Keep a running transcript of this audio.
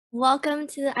Welcome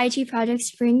to the AIChE Project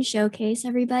Spring Showcase,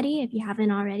 everybody. If you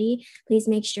haven't already, please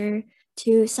make sure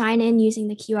to sign in using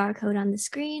the QR code on the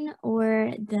screen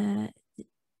or the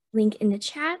link in the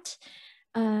chat.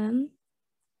 And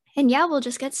yeah, we'll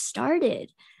just get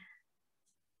started.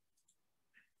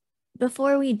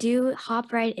 Before we do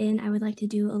hop right in, I would like to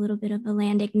do a little bit of a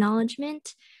land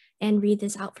acknowledgement and read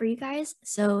this out for you guys.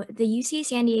 So the UC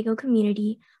San Diego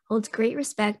community holds great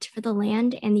respect for the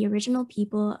land and the original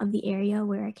people of the area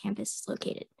where our campus is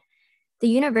located. The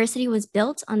university was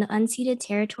built on the unceded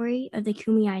territory of the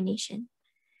Kumeyaay Nation.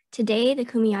 Today, the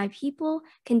Kumeyaay people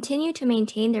continue to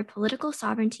maintain their political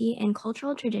sovereignty and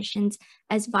cultural traditions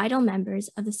as vital members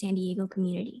of the San Diego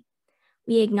community.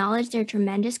 We acknowledge their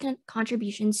tremendous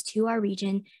contributions to our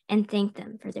region and thank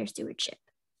them for their stewardship.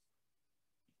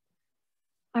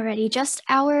 Alrighty, just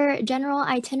our general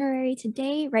itinerary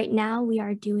today. Right now, we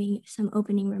are doing some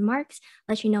opening remarks,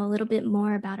 let you know a little bit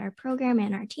more about our program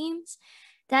and our teams.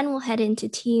 Then we'll head into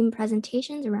team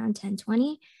presentations around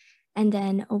 10:20, and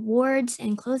then awards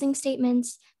and closing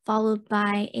statements, followed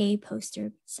by a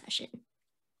poster session.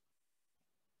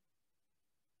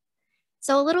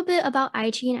 So a little bit about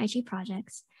AIChE and AIChE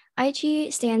Projects.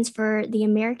 AIChE stands for the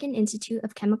American Institute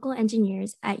of Chemical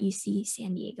Engineers at UC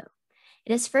San Diego.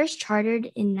 It is first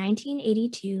chartered in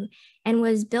 1982 and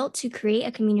was built to create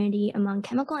a community among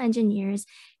chemical engineers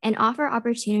and offer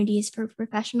opportunities for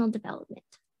professional development.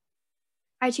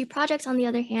 AIChE Projects, on the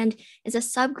other hand, is a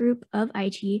subgroup of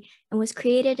AIChE and was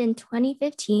created in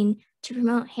 2015 to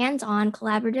promote hands-on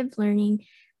collaborative learning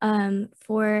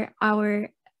for our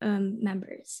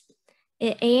members.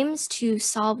 It aims to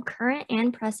solve current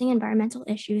and pressing environmental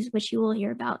issues, which you will hear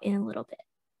about in a little bit.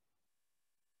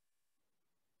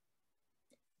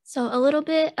 So a little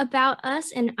bit about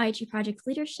us and AIChE Projects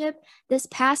Leadership. This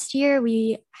past year,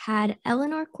 we had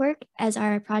Eleanor Quirk as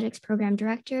our Projects Program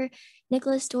Director,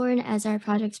 Nicholas Dorn as our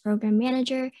Projects Program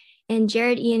Manager, and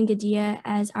Jared Ian Gadia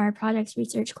as our Projects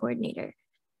Research Coordinator.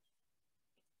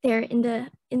 They're in the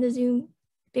Zoom.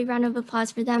 Big round of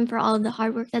applause for them for all of the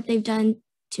hard work that they've done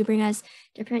to bring us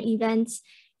different events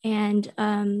and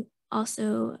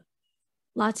also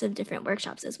lots of different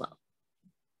workshops as well.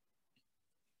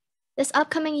 This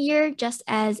upcoming year, just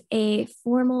as a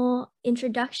formal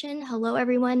introduction, hello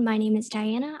everyone, my name is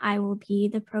Diana. I will be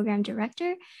the program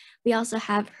director. We also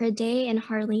have Hriday and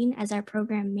Harleen as our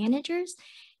program managers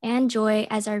and Joy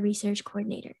as our research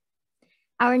coordinator.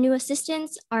 Our new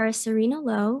assistants are Serena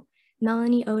Lowe,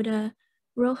 Melanie Oda,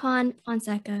 Rohan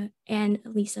Fonseca, and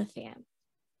Lisa Pham.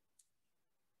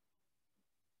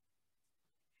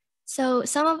 So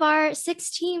some of our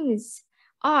 6 teams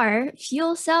are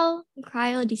fuel cell,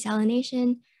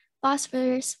 cryodesalination,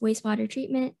 phosphorus, wastewater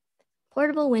treatment,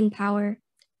 portable wind power,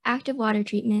 active water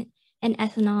treatment, and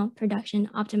ethanol production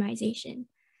optimization.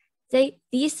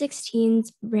 These 6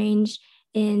 teams range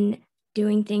in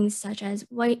doing things such as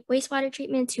wastewater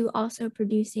treatment to also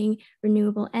producing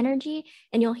renewable energy,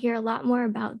 and you'll hear a lot more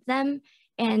about them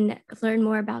and learn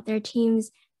more about their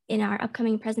teams in our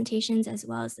upcoming presentations as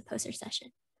well as the poster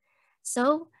session.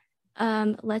 So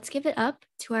let's give it up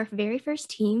to our very first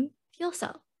team, fuel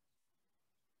cell.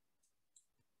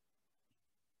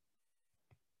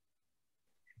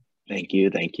 Thank you.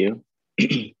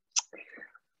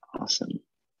 Awesome.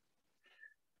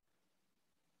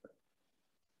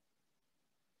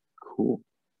 Cool.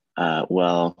 We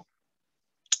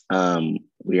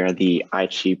are the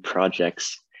AIChE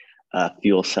Projects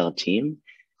fuel cell team,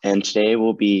 and today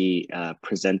we'll be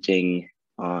presenting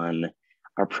on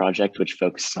our project, which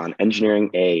focuses on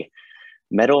engineering a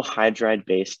metal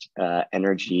hydride-based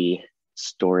energy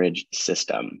storage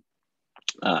system.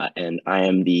 And I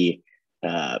am the,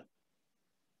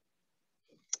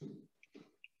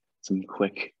 some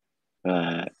quick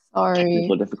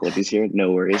technical difficulties here.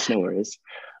 No worries.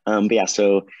 But yeah,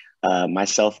 so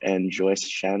myself and Joyce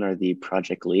Shen are the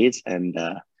project leads, and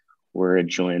we're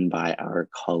joined by our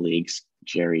colleagues,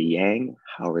 Jerry Yang,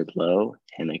 Howard Lowe,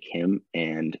 Hannah Kim,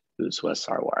 and Uswa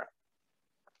Sarwar.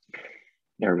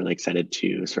 They're really excited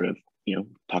to sort of,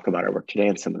 talk about our work today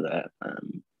and some of the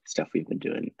stuff we've been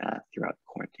doing throughout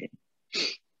quarantine.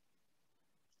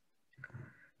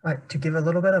 All right, to give a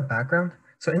little bit of background,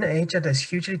 so in an age that is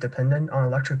hugely dependent on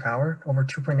electric power, over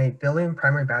 2.8 billion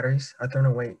primary batteries are thrown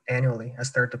away annually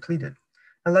as they're depleted,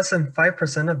 and less than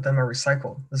 5% of them are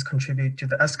recycled. This contributes to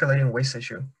the escalating waste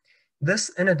issue. This,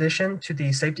 in addition to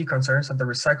the safety concerns of the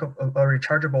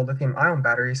rechargeable lithium-ion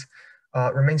batteries,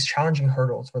 remains challenging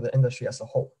hurdles for the industry as a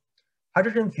whole.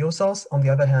 Hydrogen fuel cells, on the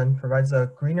other hand, provides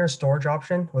a greener storage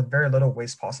option with very little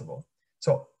waste possible.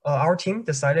 So our team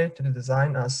decided to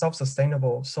design a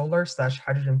self-sustainable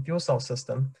solar/hydrogen fuel cell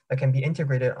system that can be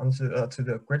integrated onto to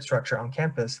the grid structure on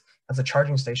campus as a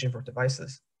charging station for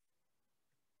devices.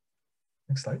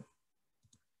 Next slide.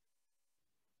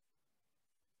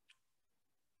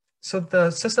 So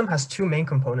the system has two main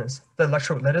components, the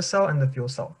electrolytic cell and the fuel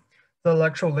cell. The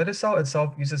electrolytic cell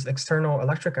itself uses external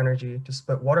electric energy to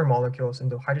split water molecules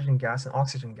into hydrogen gas and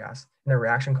oxygen gas in a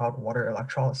reaction called water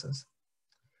electrolysis.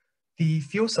 The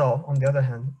fuel cell, on the other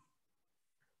hand,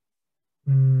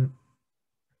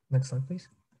 next slide, please.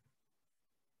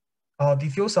 The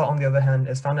fuel cell, on the other hand,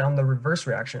 is founded on the reverse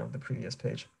reaction of the previous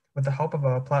page. With the help of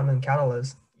a platinum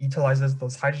catalyst, it utilizes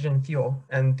those hydrogen fuel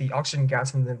and the oxygen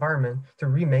gas from the environment to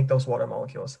remake those water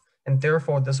molecules, and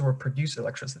therefore this will produce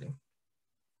electricity.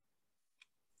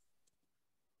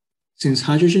 Since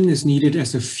hydrogen is needed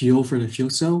as a fuel for the fuel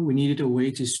cell, we needed a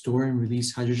way to store and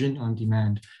release hydrogen on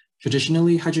demand.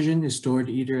 Traditionally, hydrogen is stored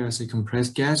either as a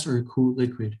compressed gas or a cooled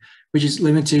liquid, which is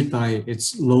limited by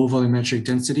its low volumetric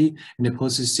density and it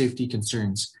poses safety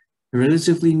concerns. A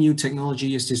relatively new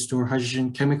technology is to store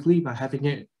hydrogen chemically by having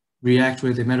it react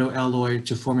with a metal alloy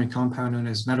to form a compound known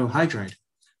as metal hydride,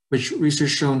 which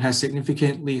research shown has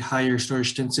significantly higher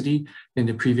storage density than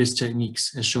the previous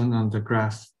techniques, as shown on the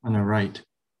graph on the right.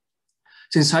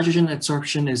 Since hydrogen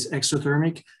adsorption is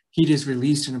exothermic, heat is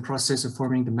released in the process of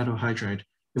forming the metal hydride.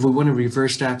 If we want to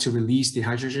reverse that to release the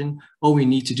hydrogen, all we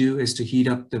need to do is to heat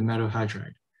up the metal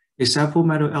hydride. A sample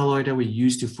metal alloy that we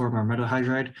use to form our metal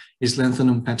hydride is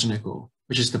lanthanum pentanickel,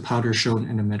 which is the powder shown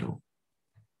in the middle.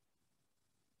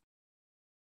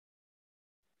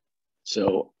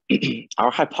 So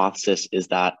our hypothesis is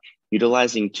that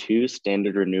utilizing two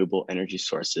standard renewable energy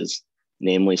sources,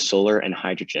 namely solar and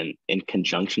hydrogen, in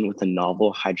conjunction with a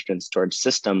novel hydrogen storage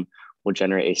system will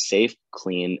generate a safe,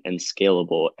 clean, and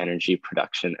scalable energy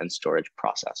production and storage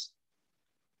process.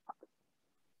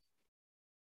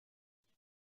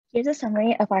 Here's a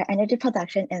summary of our energy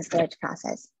production and storage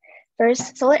process.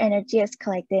 First, solar energy is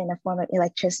collected in the form of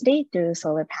electricity through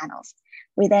solar panels.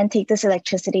 We then take this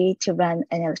electricity to run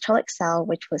an electrolytic cell,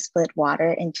 which will split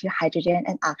water into hydrogen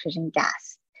and oxygen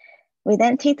gas. We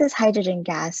then take this hydrogen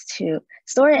gas to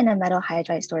store it in a metal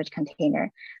hydride storage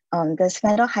container. This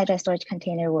metal hydride storage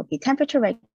container will be temperature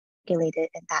regulated,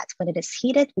 and that when it is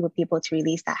heated, we will be able to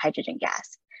release that hydrogen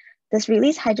gas. This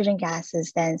released hydrogen gas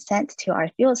is then sent to our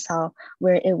fuel cell,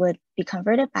 where it would be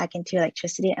converted back into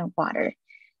electricity and water.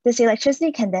 This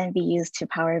electricity can then be used to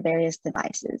power various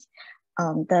devices.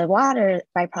 The water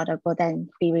byproduct will then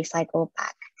be recycled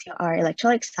back to our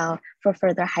electrolytic cell for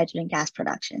further hydrogen gas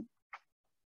production.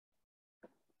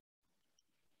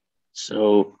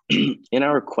 So in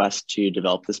our quest to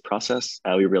develop this process,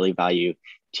 we really value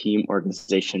team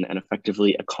organization and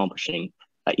effectively accomplishing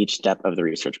each step of the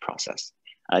research process.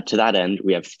 To that end,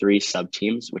 we have 3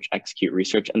 sub-teams which execute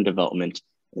research and development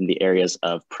in the areas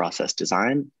of process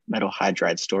design, metal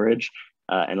hydride storage,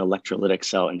 and electrolytic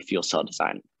cell and fuel cell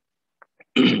design.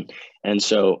 And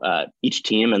so each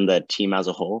team and the team as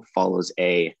a whole follows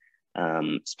a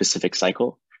specific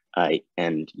cycle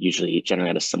and usually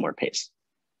generally at a similar pace.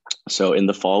 So in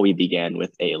the fall, we began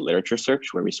with a literature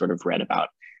search where we sort of read about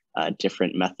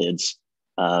different methods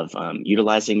of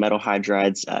utilizing metal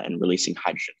hydrides and releasing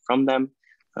hydrogen from them.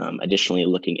 Additionally,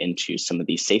 looking into some of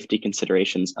the safety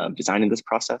considerations of designing this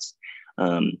process.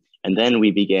 And then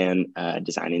we began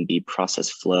designing the process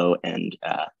flow, and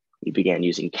we began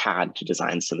using CAD to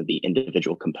design some of the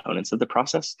individual components of the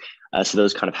process. So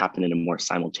those kind of happen in a more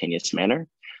simultaneous manner.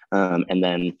 And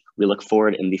then we look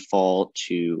forward in the fall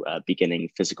to beginning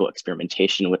physical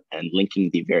experimentation with and linking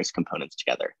the various components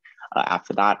together.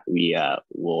 After that, we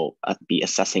will be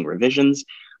assessing revisions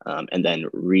and then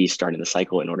restarting the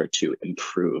cycle in order to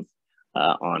improve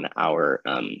on our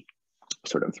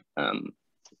sort of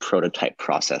prototype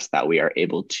process that we are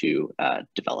able to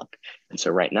develop. And so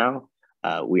right now,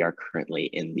 we are currently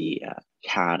in the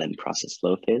CAD and process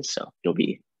flow phase. So you'll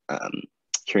be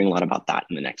hearing a lot about that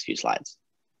in the next few slides.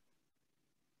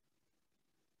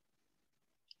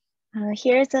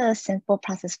 Here's a simple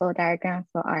process flow diagram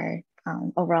for our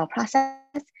overall process.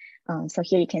 So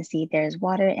here you can see there's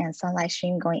water and sunlight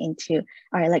stream going into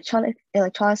our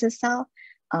electrolysis cell,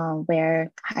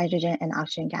 where hydrogen and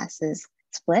oxygen gases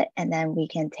split, and then we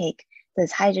can take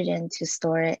this hydrogen to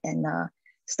store it in the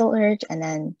storage and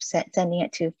then sending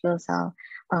it to fuel cell.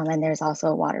 And there's also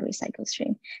a water recycle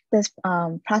stream. This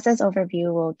process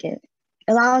overview will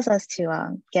allows us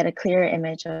to get a clearer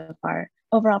image of our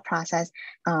overall process.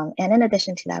 And in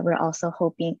addition to that, we're also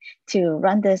hoping to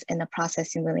run this in a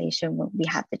process simulation when we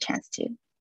have the chance to.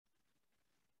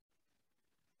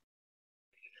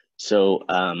 So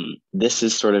this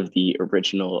is sort of the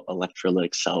original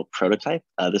electrolytic cell prototype.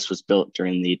 This was built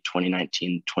during the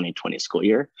 2019-2020 school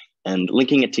year, and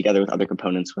linking it together with other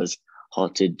components was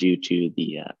halted due to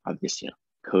the obvious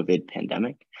COVID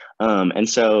pandemic. And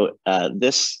so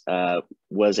this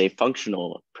was a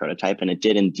functional prototype, and it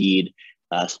did indeed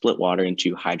split water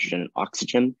into hydrogen and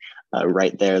oxygen.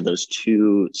 Right there, those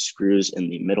two screws in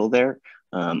the middle there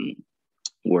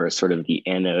were sort of the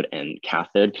anode and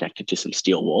cathode connected to some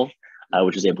steel wool,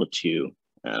 which was able to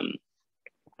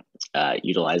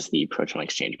utilize the proton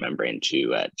exchange membrane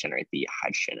to generate the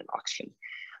hydrogen and oxygen.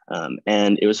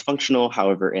 And it was functional,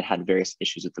 however, it had various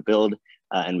issues with the build,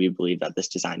 and we believe that this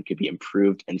design could be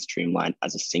improved and streamlined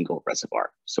as a single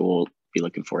reservoir. So we'll be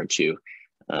looking forward to,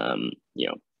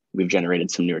 we've generated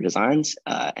some newer designs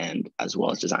and as well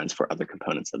as designs for other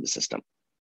components of the system.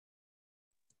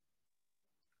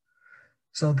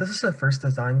 So this is the first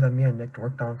design that me and Nick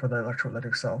worked on for the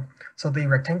electrolytic cell. So the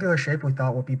rectangular shape we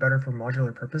thought would be better for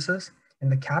modular purposes. And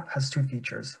the cap has two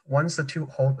features. One's the two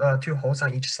holes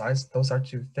on each side. Those are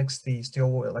to fix the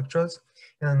steel wool electrodes.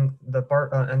 And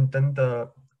then the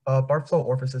bar flow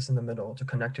orifices in the middle to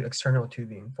connect to external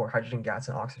tubing for hydrogen gas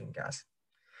and oxygen gas.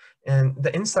 And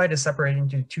the inside is separated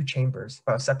into two chambers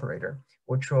by a separator,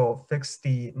 which will fix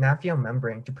the Nafion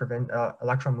membrane to prevent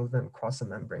electron movement across the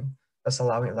membrane, thus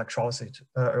allowing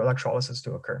electrolysis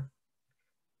to occur.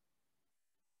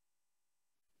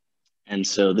 And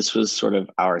so this was sort of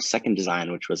our second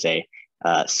design, which was a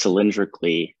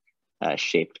cylindrically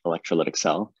shaped electrolytic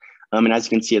cell. And as you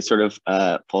can see, it sort of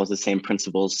follows the same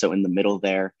principles. So in the middle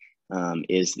there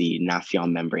is the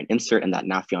Nafion membrane insert, and that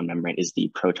Nafion membrane is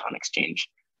the proton exchange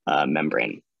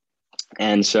membrane.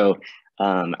 And so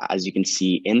as you can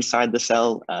see inside the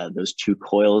cell, those two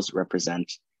coils represent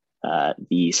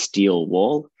the steel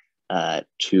wool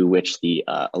to which the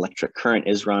electric current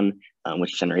is run,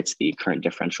 which generates the current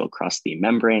differential across the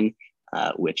membrane,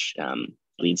 which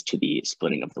leads to the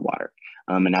splitting of the water.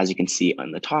 And as you can see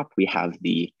on the top, we have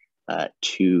the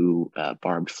two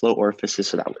barbed flow orifices.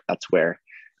 So that's where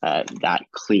that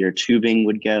clear tubing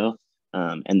would go.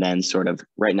 And then sort of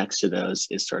right next to those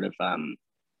is sort of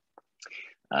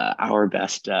our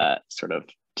best sort of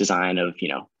design of,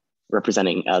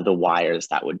 representing the wires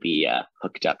that would be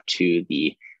hooked up to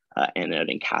the anode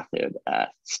and cathode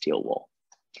steel wool.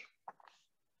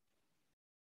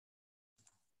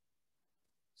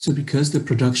 So because the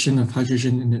production of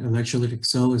hydrogen in the electrolytic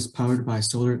cell is powered by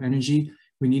solar energy,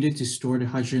 we needed to store the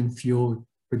hydrogen fuel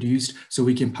produced so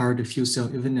we can power the fuel cell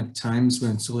even at times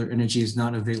when solar energy is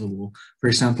not available, for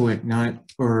example, at night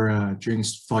or during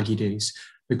foggy days.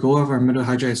 The goal of our metal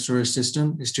hydride storage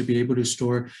system is to be able to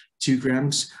store 2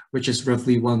 grams, which is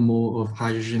roughly 1 mole of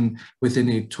hydrogen within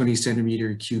a 20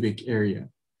 centimeter cubic area.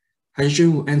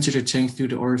 Hydrogen will enter the tank through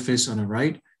the orifice on the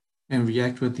right and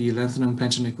react with the lanthanum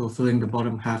pentanickel filling the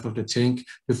bottom half of the tank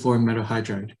to form metal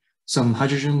hydride. Some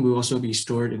hydrogen will also be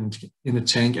stored in the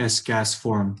tank as gas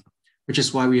form, which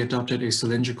is why we adopted a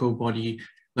cylindrical body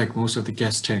like most of the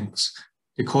gas tanks.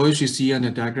 The coils you see on the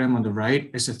diagram on the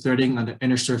right is the threading on the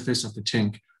inner surface of the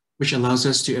tank, which allows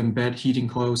us to embed heating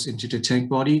coils into the tank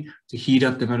body to heat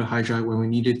up the metal hydride when we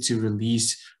needed to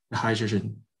release the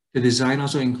hydrogen. The design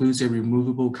also includes a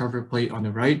removable cover plate on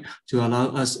the right to allow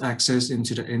us access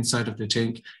into the inside of the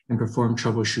tank and perform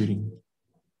troubleshooting.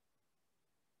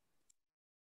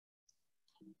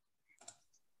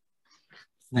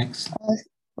 Next.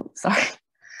 Sorry.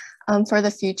 For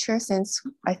the future, since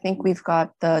I think we've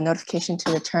got the notification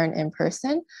to return in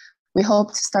person, we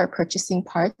hope to start purchasing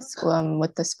parts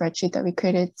with the spreadsheet that we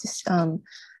created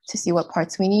to see what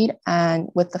parts we need and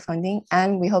with the funding.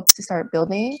 And we hope to start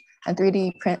building and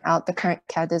 3D print out the current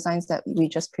CAD designs that we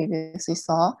just previously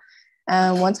saw.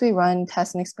 And once we run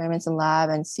tests and experiments in lab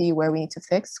and see where we need to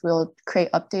fix, we'll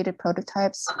create updated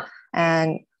prototypes.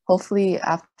 And hopefully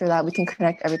after that, we can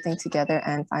connect everything together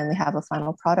and finally have a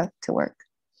final product to work.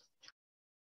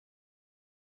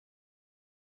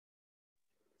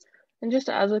 And just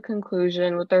as a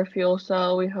conclusion, with our fuel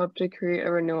cell, we hope to create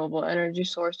a renewable energy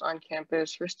source on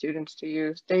campus for students to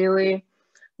use daily.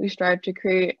 We strive to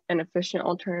create an efficient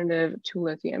alternative to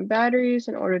lithium batteries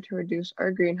in order to reduce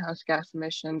our greenhouse gas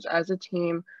emissions as a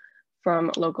team from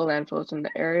local landfills in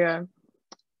the area.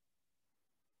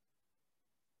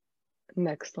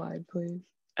 Next slide, please.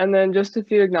 And then just a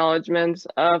few acknowledgements.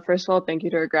 First of all, thank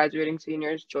you to our graduating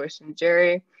seniors, Joyce and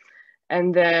Jerry.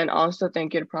 And then also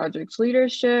thank you to Projects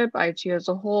Leadership, AIChE as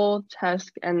a whole,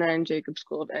 TESC, and then Jacobs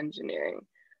School of Engineering.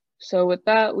 So with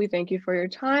that, we thank you for your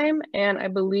time, and I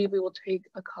believe we will take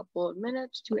a couple of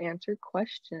minutes to answer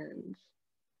questions.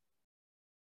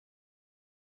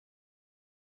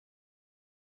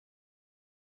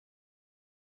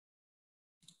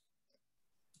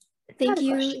 Thank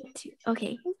you.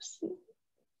 Okay. Oops.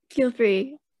 Feel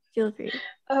free. Feel free.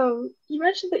 You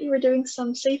mentioned that you were doing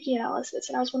some safety analysis,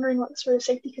 and I was wondering what sort of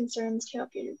safety concerns came up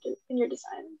in your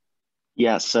design.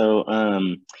 Yeah, so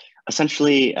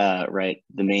essentially, right,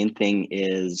 the main thing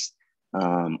is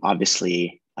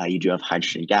obviously you do have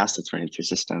hydrogen gas that's running through your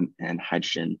system, and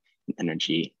hydrogen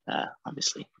energy,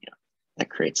 obviously, that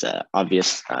creates a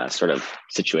obvious sort of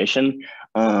situation.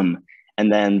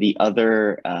 And then the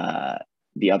other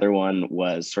one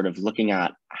was sort of looking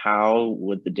at how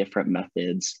would the different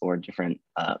methods or different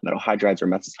metal hydrides or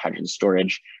methods of hydrogen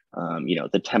storage,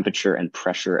 the temperature and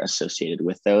pressure associated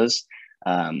with those,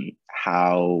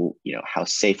 how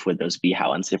safe would those be,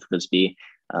 how unsafe would those be?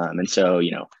 And so,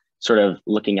 sort of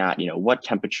looking at, what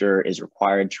temperature is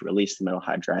required to release the metal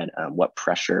hydride, what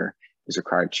pressure is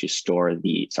required to store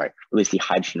release the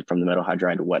hydrogen from the metal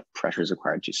hydride, what pressure is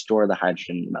required to store the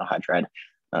hydrogen in the metal hydride.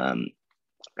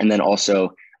 And then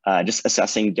also just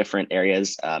assessing different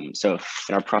areas. So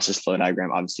in our process flow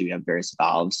diagram, obviously we have various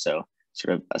valves. So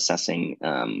sort of assessing,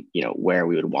 where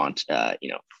we would want,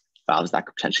 valves that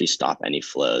could potentially stop any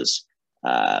flows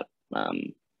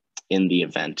in the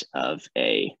event of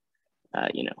a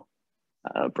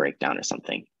breakdown or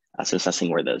something. So assessing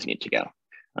where those need to go.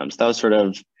 So that was sort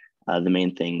of the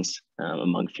main things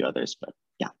among a few others, but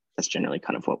yeah, that's generally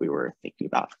kind of what we were thinking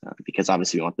about because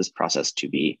obviously we want this process to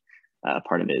be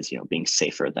part of it is, being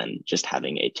safer than just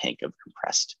having a tank of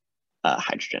compressed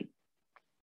hydrogen.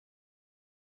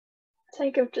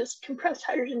 Tank of just compressed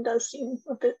hydrogen does seem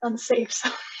a bit unsafe, so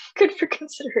good for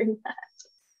considering that.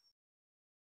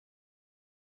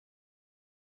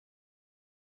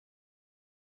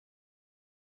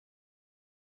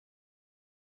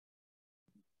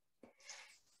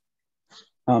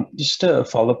 Just a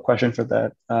follow-up question for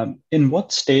that. In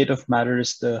what state of matter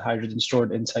is the hydrogen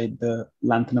stored inside the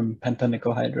lanthanum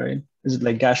pentanickel hydride? Is it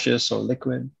like gaseous or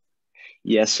liquid?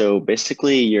 Yeah, so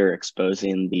basically you're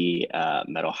exposing the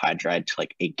metal hydride to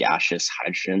like a gaseous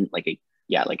hydrogen, like a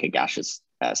gaseous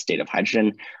state of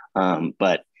hydrogen.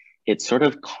 But it sort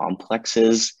of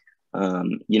complexes,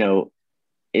 it's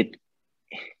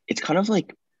kind of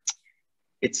like,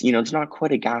 it's not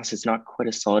quite a gas, it's not quite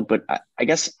a solid, but I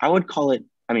guess I would call it,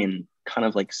 kind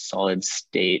of like solid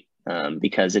state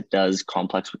because it does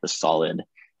complex with the solid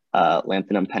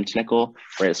lanthanum pentanickel,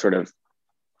 where it sort of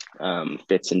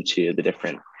fits into the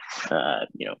different,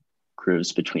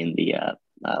 grooves between the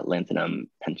lanthanum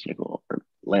pentanickel or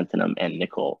lanthanum and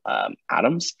nickel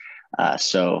atoms.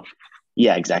 So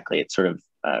yeah, exactly. It sort of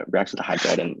reacts with the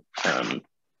hydride and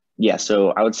yeah, so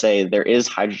I would say there is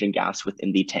hydrogen gas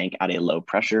within the tank at a low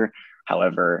pressure.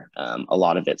 However, a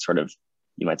lot of it sort of,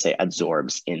 you might say,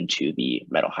 absorbs into the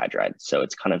metal hydride. So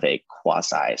it's kind of a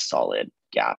quasi-solid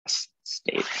gas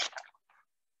state.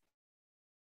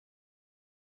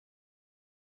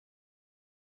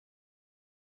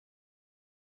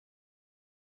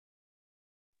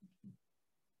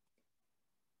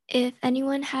 If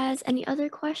anyone has any other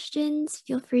questions,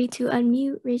 feel free to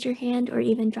unmute, raise your hand, or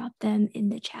even drop them in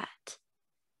the chat.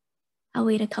 I'll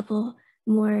wait a couple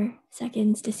more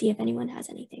seconds to see if anyone has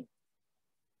anything.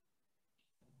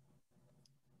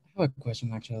 I have a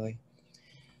question actually.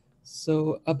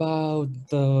 So about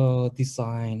the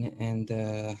design and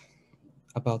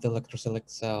about the electrolytic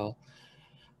cell,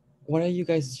 what are you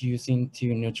guys using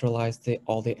to neutralize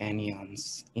all the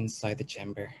anions inside the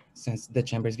chamber, since the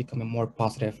chamber is becoming more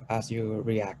positive as you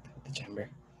react the chamber?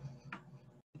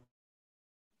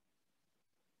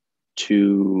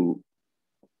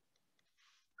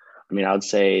 I would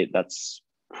say that's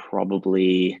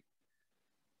probably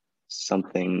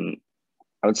something,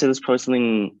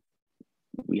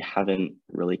 we haven't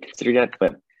really considered yet,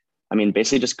 but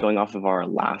basically just going off of our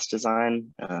last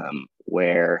design,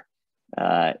 where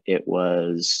it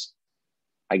was,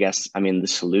 the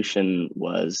solution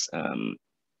was,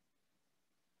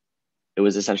 it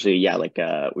was essentially, we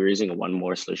were using a 1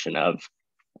 mole solution of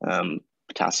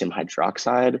potassium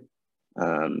hydroxide.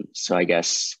 So I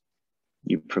guess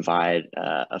you provide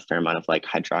a fair amount of like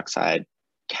hydroxide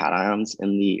cations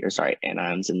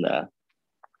anions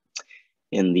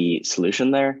in the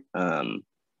solution there. And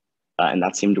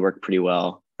that seemed to work pretty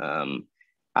well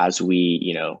as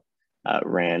we,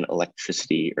 ran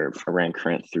electricity or ran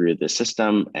current through the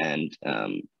system and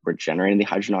we're generating the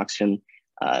hydrogen oxygen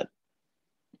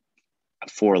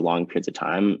for long periods of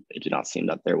time. It did not seem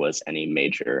that there was any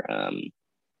major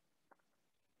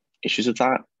issues with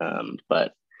that.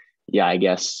 But yeah, I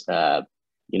guess,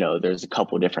 there's a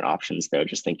couple of different options though,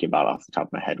 just thinking about off the top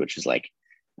of my head, which is like,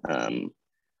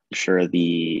 sure there's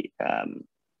the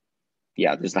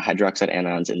hydroxide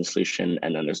anions in the solution.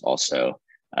 And then there's also,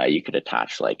 you could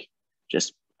attach like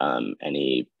just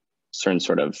any certain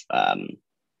sort of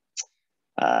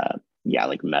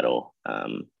like metal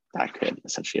that could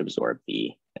essentially absorb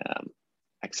the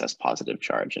excess positive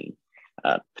charge and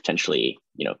potentially,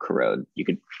 corrode. You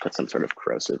could put some sort of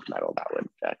corrosive metal that would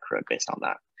corrode based on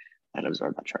that and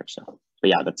absorb that charge. So, but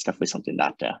yeah, that's definitely something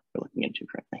that we're looking into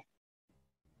currently.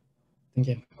 Thank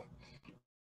you.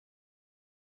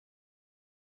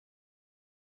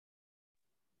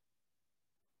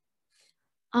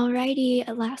 Alrighty,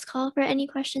 a last call for any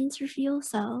questions for fuel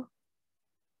cell.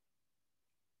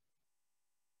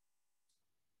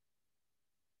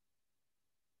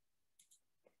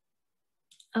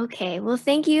 Okay, well,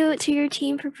 thank you to your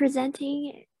team for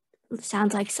presenting. It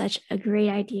sounds like such a great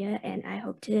idea, and I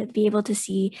hope to be able to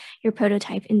see your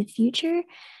prototype in the future.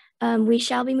 We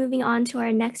shall be moving on to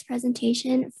our next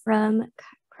presentation from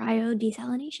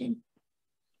Cryodesalination.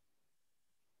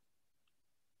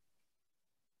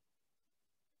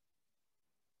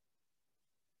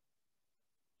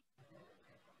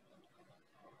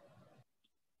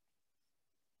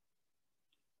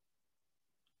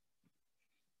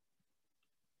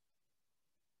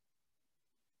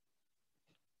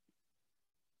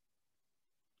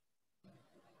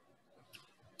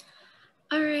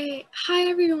 All right, hi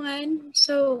everyone.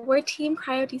 So we're Team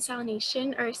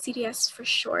Cryodesalination, or CDS for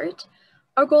short.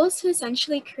 Our goal is to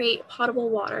essentially create potable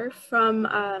water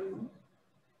from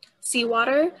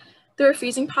seawater through a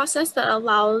freezing process that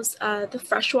allows the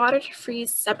fresh water to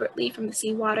freeze separately from the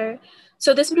seawater.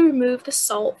 So this would remove the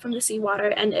salt from the seawater,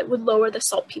 and it would lower the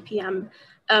salt ppm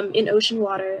in ocean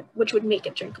water, which would make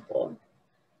it drinkable.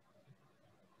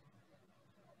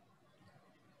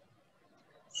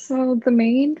 So the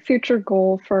main future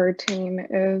goal for our team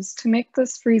is to make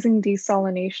this freezing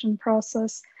desalination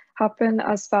process happen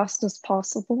as fast as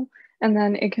possible, and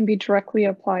then it can be directly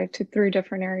applied to 3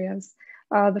 different areas.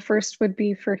 The first would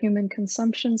be for human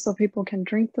consumption, so people can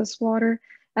drink this water,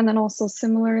 and then also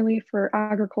similarly for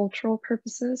agricultural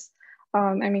purposes.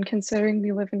 Considering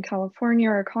we live in California,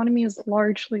 our economy is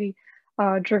largely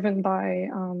driven by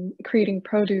creating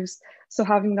produce, so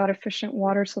having that efficient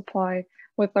water supply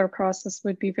with our process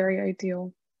would be very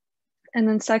ideal. And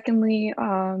then secondly,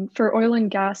 for oil and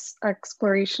gas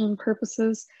exploration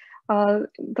purposes,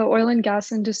 the oil and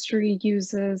gas industry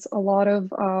uses a lot of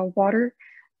water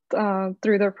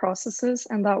through their processes,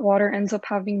 and that water ends up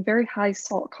having very high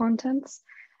salt contents.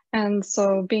 And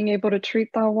so being able to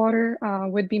treat that water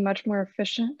would be much more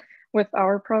efficient with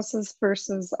our process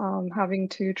versus having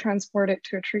to transport it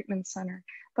to a treatment center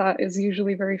that is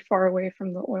usually very far away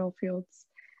from the oil fields.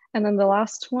 And then the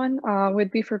last one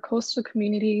would be for coastal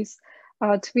communities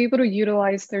to be able to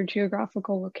utilize their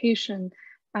geographical location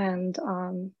and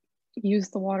use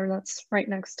the water that's right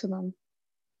next to them.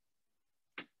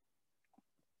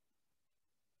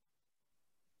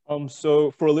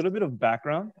 So for a little bit of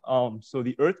background, so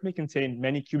the Earth may contain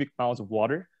many cubic miles of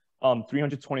water,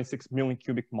 326 million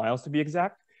cubic miles to be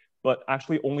exact, but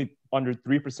actually only under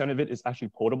 3% of it is actually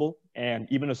potable, and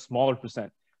even a smaller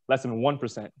percent, less than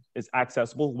 1%, is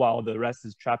accessible, while the rest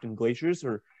is trapped in glaciers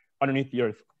or underneath the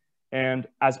Earth. And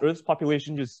as Earth's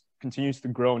population just continues to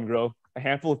grow and grow, a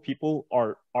handful of people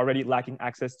are already lacking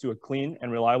access to a clean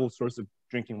and reliable source of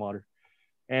drinking water.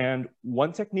 And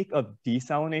one technique of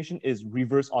desalination is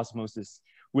reverse osmosis,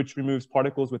 which removes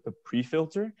particles with a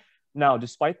pre-filter. Now,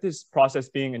 despite this process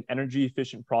being an energy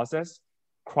efficient process,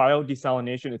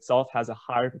 cryodesalination itself has a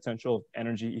higher potential of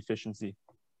energy efficiency.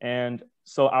 And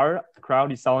so our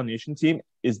cryodesalination team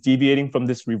is deviating from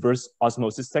this reverse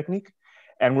osmosis technique,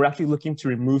 and we're actually looking to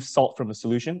remove salt from a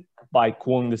solution by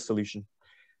cooling this solution.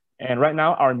 And right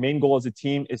now, our main goal as a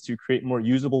team is to create more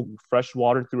usable fresh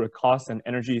water through a cost and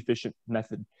energy efficient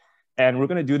method. And we're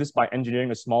gonna do this by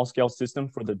engineering a small scale system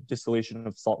for the distillation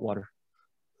of salt water.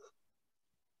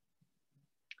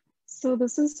 So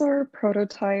this is our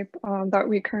prototype that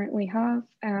we currently have.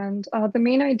 And the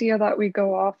main idea that we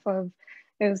go off of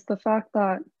is the fact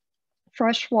that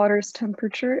fresh water's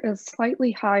temperature is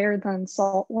slightly higher than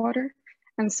salt water.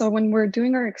 And so when we're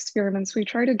doing our experiments, we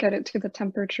try to get it to the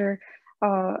temperature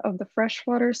of the fresh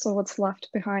water. So what's left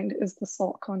behind is the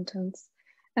salt contents.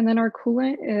 And then our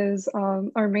coolant is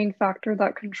our main factor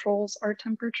that controls our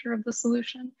temperature of the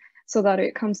solution so that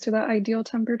it comes to that ideal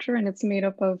temperature, and it's made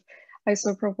up of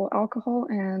isopropyl alcohol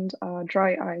and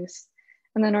dry ice.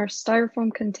 And then our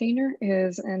styrofoam container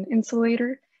is an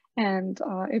insulator, and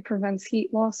it prevents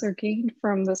heat loss or gain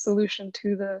from the solution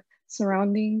to the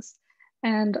surroundings.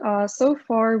 And so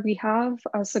far we have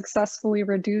successfully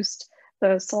reduced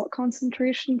the salt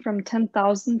concentration from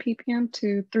 10,000 ppm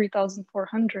to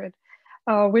 3,400,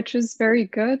 which is very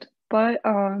good. but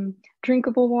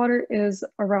drinkable water is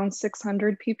around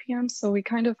 600 ppm, so we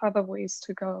kind of have a ways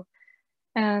to go.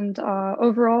 And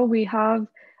overall, we have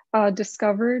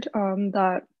discovered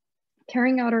that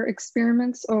carrying out our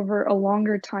experiments over a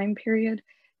longer time period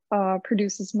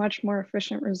produces much more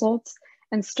efficient results.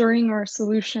 And stirring our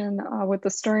solution with the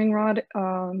stirring rod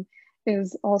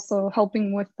is also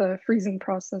helping with the freezing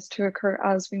process to occur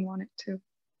as we want it to.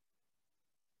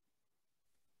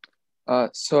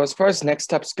 So as far as next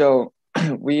steps go,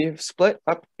 we've split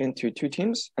up into two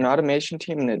teams, an automation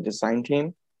team and a design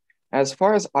team. As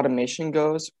far as automation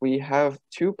goes, we have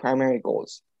two primary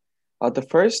goals. The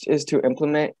first is to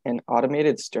implement an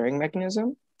automated stirring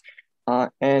mechanism.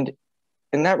 And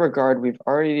in that regard, we've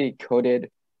already coded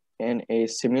in a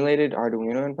simulated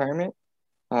Arduino environment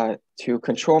to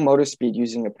control motor speed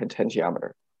using a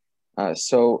potentiometer.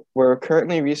 So we're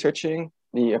currently researching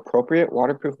the appropriate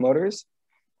waterproof motors.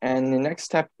 And the next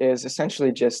step is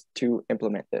essentially just to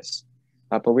implement this.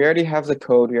 But we already have the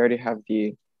code, we already have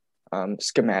the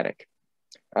schematic.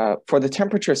 For the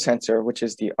temperature sensor, which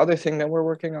is the other thing that we're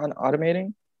working on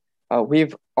automating,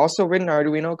 we've also written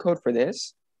Arduino code for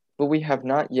this, but we have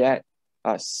not yet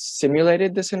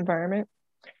simulated this environment.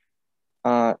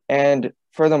 And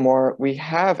furthermore, we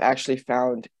have actually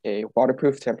found a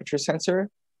waterproof temperature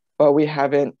sensor, but we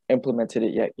haven't implemented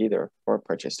it yet either or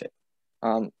purchased it.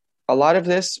 A lot of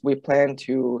this we plan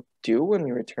to do when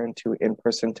we return to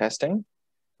in-person testing.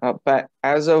 But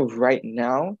as of right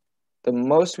now, the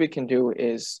most we can do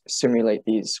is simulate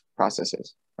these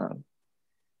processes.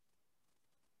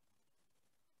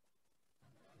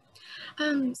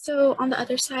 So on the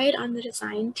other side, on the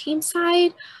design team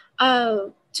side,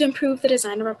 to improve the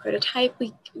design of our prototype,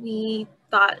 we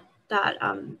thought that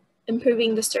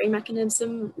improving the stirring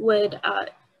mechanism would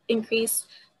increase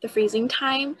the freezing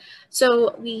time.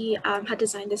 So we had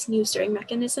designed this new stirring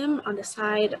mechanism on the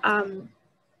side.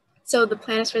 So the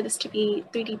plan is for this to be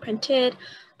 3D printed.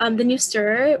 The new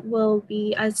stirrer will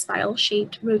be a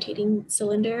spiral-shaped rotating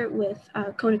cylinder with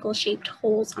conical shaped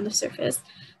holes on the surface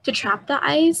to trap the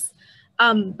ice,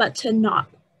 but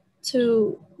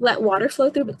to let water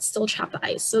flow through, but still trap the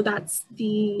ice. So that's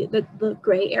the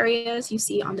gray areas you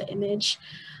see on the image.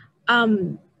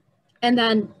 And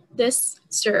then this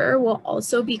stirrer will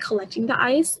also be collecting the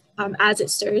ice as it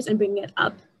stirs and bringing it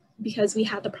up, because we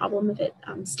had the problem of it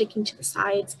sticking to the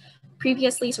sides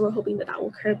previously. So we're hoping that that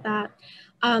will curb that.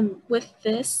 With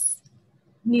this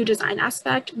new design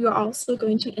aspect, we are also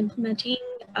going to be implementing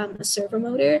a servo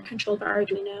motor controlled by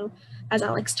Arduino, as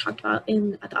Alex talked about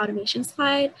in the automation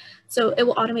slide. So it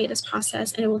will automate this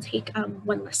process and it will take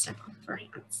one less step off of our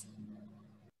hands.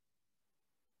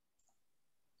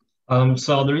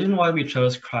 So the reason why we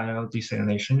chose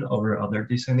cryodesalination over other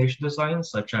desalination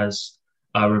designs, such as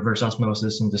reverse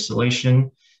osmosis and distillation,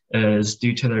 is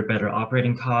due to their better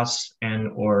operating costs and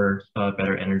or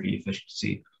better energy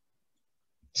efficiency.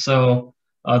 So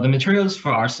the materials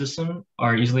for our system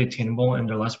are easily attainable and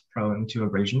they're less prone to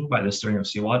abrasion by the stirring of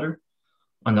seawater.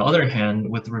 On the other hand,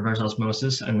 with reverse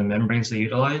osmosis and the membranes they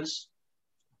utilize,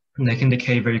 they can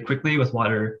decay very quickly with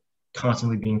water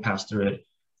constantly being passed through it,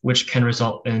 which can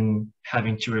result in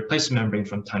having to replace the membrane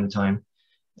from time to time.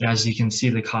 And as you can see,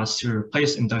 the cost to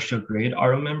replace industrial grade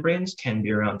RO membranes can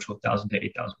be around $12,000 to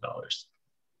 $8,000.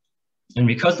 And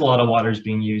because a lot of water is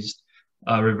being used,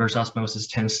 reverse osmosis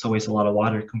tends to waste a lot of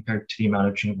water compared to the amount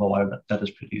of drinkable water that is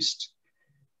produced.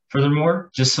 Furthermore,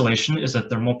 distillation is a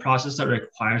thermal process that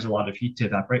requires a lot of heat to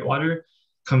evaporate water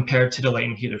compared to the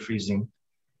latent heat of freezing.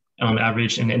 On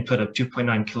average, an input of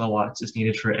 2.9 kilowatts is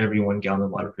needed for every 1 gallon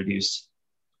of water produced.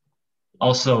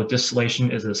 Also,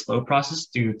 distillation is a slow process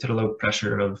due to the low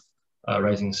pressure of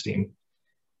rising steam.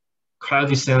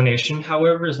 Cryodesalination,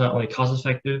 however, is not only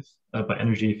cost-effective, but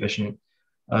energy efficient.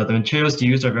 The materials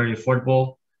used are very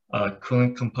affordable,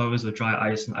 coolant composed of dry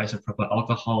ice and isopropyl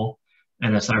alcohol,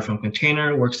 and a styrofoam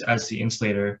container works as the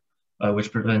insulator,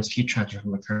 which prevents heat transfer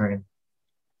from occurring.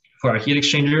 For our heat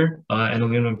exchanger, an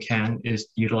aluminum can is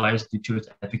utilized due to its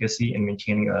efficacy in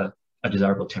maintaining a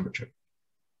desirable temperature.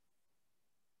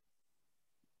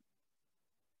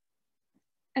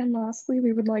 And lastly,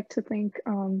 we would like to thank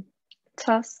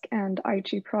Tusk and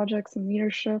AIChE Projects and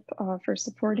Leadership for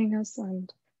supporting us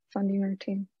and funding our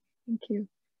team. Thank you.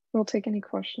 We'll take any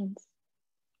questions.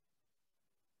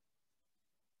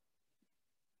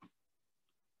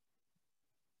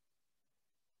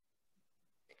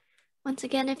 Once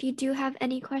again, if you do have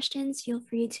any questions, feel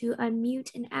free to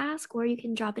unmute and ask, or you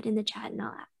can drop it in the chat and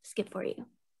I'll skip for you.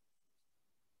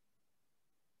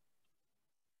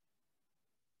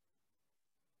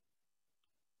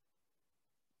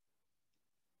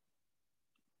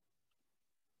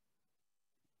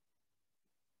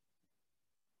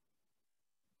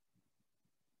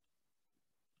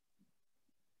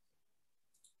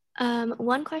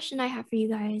 One question I have for you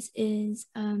guys is,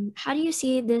 how do you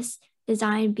see this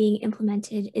design being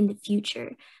implemented in the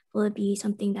future? Will it be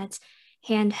something that's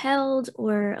handheld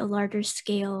or a larger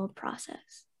scale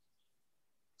process?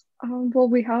 Well,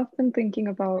 we have been thinking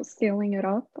about scaling it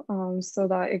up so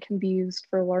that it can be used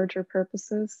for larger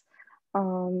purposes.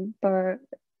 But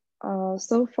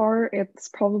so far, it's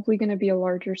probably going to be a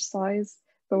larger size,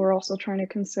 but we're also trying to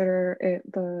consider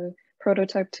the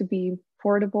prototype to be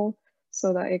portable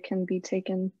so that it can be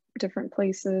taken different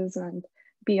places and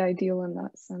be ideal in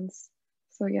that sense.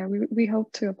 So yeah, we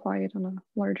hope to apply it on a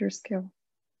larger scale.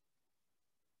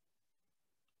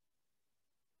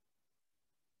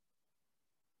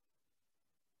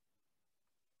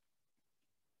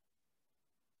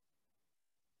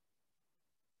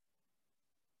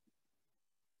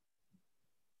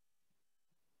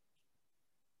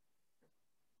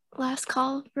 Last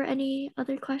call for any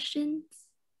other questions.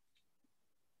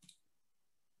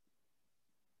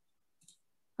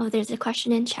 Oh, there's a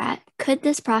question in chat. Could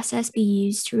this process be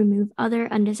used to remove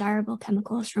other undesirable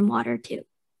chemicals from water too?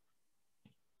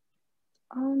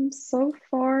 So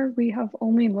far, we have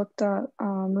only looked at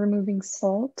removing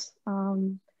salt,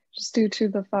 just due to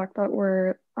the fact that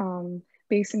we're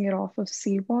basing it off of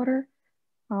seawater.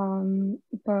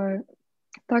 But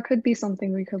that could be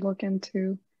something we could look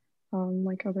into,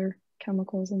 like other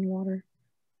chemicals in water.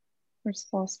 There's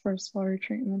phosphorus water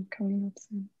treatment coming up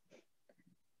soon.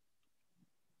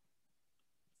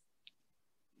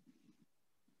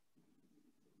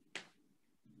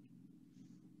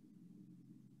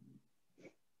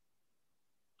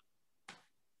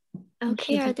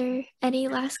 Okay, are there any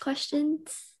last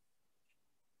questions?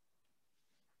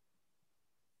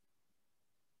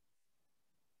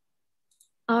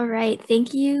 All right,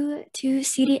 thank you to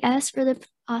CDS for the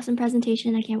awesome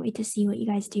presentation. I can't wait to see what you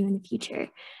guys do in the future.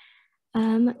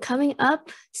 Coming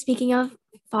up, speaking of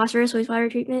phosphorus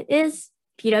wastewater treatment, is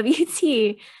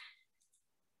PWT.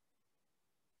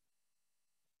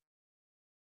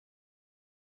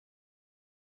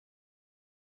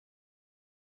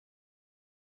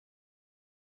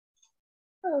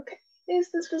 Okay,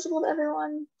 is this visible to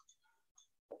everyone?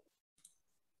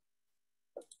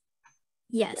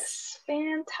 Yes.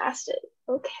 Fantastic.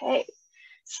 Okay,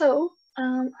 so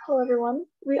hello everyone.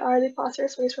 We are the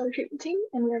Phosphorus Wastewater Treatment Team,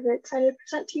 and we are very excited to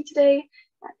present to you today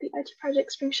at the AIChE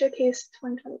Project Spring Showcase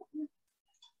 2021.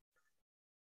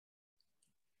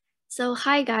 So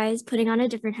hi guys, putting on a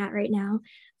different hat right now.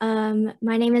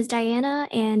 My name is Diana,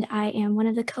 and I am one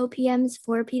of the co-PMs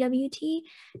for PWT.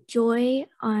 Joy,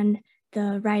 on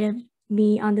the right of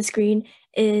me on the screen,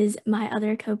 is my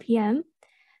other co-PM.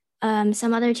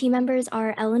 Some other team members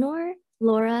are Eleanor,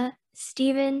 Laura,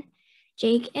 Stephen,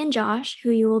 Jake, and Josh,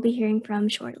 who you will be hearing from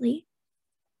shortly.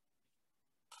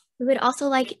 We would also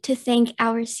like to thank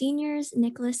our seniors,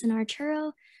 Nicholas and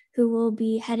Arturo, who will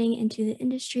be heading into the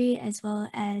industry, as well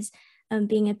as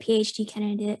being a PhD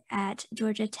candidate at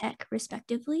Georgia Tech,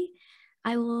 respectively.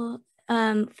 I will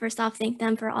first off thank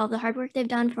them for all the hard work they've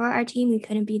done for our team. We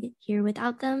couldn't be here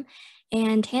without them,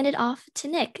 and hand it off to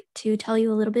Nick to tell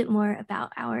you a little bit more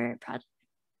about our project.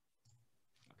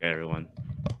 Okay, everyone.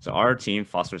 So our team,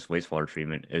 Phosphorus Wastewater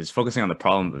Treatment, is focusing on the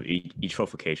problem of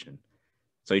eutrophication.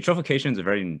 So eutrophication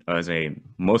is a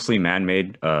mostly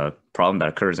man-made problem that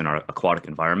occurs in our aquatic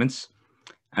environments.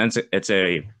 And it's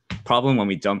a problem when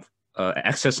we dump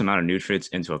excess amount of nutrients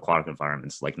into aquatic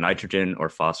environments like nitrogen or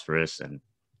phosphorus and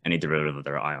any derivative of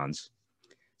their ions.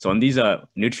 So when these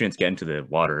nutrients get into the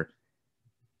water,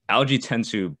 algae tend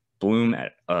to bloom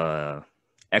at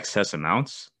excess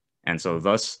amounts. And so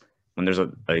thus, when there's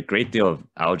a great deal of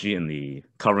algae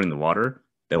covering the water,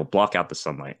 they will block out the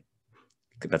sunlight.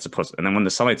 And then when the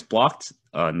sunlight's blocked,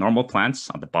 normal plants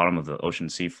on the bottom of the ocean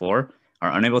sea floor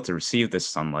are unable to receive this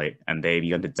sunlight, and they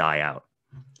begin to die out.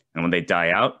 And when they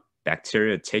die out,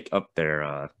 bacteria take up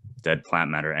their dead plant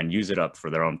matter and use it up for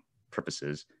their own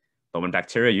purposes. But when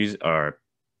bacteria are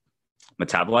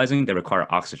metabolizing, they require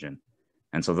oxygen.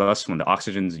 And so thus, when the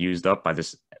oxygen is used up by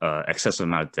this excessive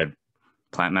amount of dead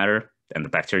plant matter and the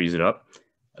bacteria use it up,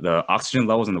 the oxygen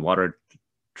levels in the water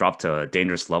drop to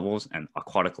dangerous levels and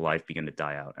aquatic life begin to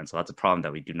die out. And so that's a problem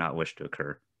that we do not wish to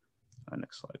occur.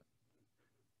 Next slide.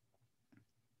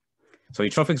 So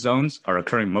eutrophic zones are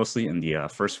occurring mostly in the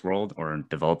first world or in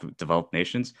developed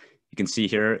nations. You can see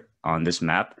here on this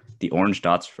map, the orange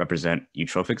dots represent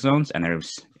eutrophic zones. And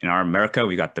there's, in our America,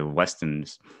 we got the west and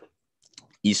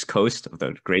east coast of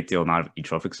the great deal amount of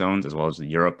eutrophic zones, as well as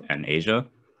Europe and Asia.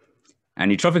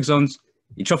 And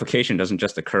eutrophication doesn't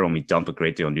just occur when we dump a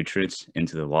great deal of nutrients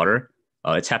into the water.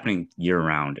 It's happening year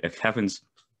round. It happens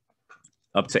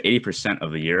up to 80%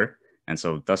 of the year. And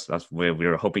so that's where we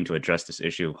were hoping to address this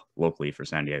issue locally for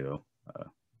San Diego.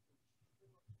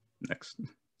 Next.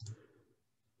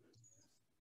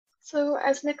 So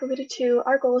as Nick alluded to,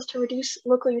 our goal is to reduce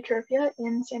local eutropia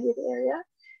in San Diego area.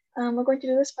 We're going to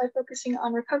do this by focusing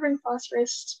on recovering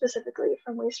phosphorus specifically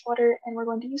from wastewater, and we're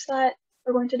going to do that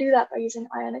by using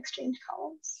ion exchange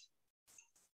columns.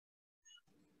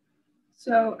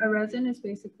 So a resin is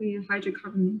basically a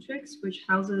hydrocarbon matrix which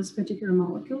houses particular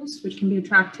molecules which can be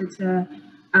attracted to,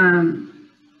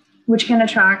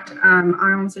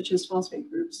 ions such as phosphate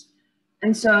groups.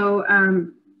 And so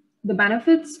the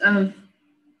benefits of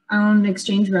ion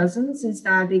exchange resins is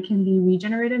that they can be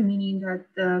regenerated, meaning that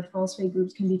the phosphate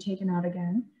groups can be taken out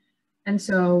again. And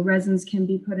so resins can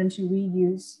be put into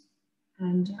reuse.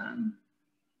 And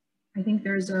I think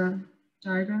there's a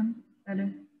diagram that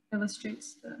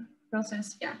illustrates the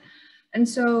process, yeah. And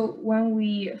so when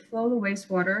we flow the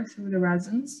wastewater through the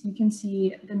resins, you can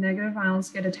see the negative ions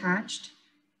get attached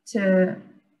to,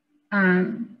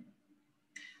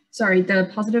 the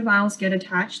positive ions get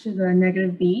attached to the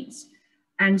negative beads.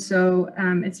 And so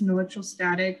it's an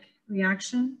electrostatic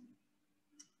reaction.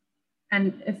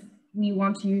 And if we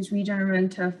want to use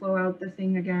regenerant to flow out the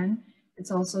thing again, it's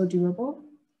also doable.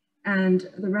 And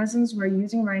the resins we're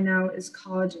using right now is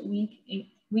called weak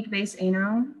base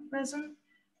anion resin,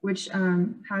 which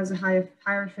has a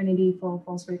higher affinity for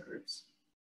phosphate groups.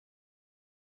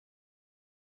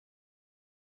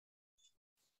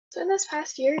 So in this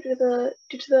past year, due to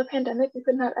the pandemic, we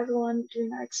couldn't have everyone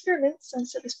doing our experiments, and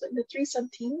so we split into 3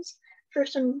 sub-teams.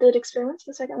 First one did experiments,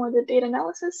 the second one did data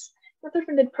analysis, the third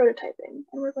one did prototyping,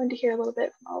 and we're going to hear a little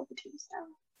bit from all of the teams now.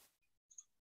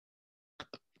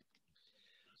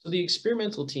 So the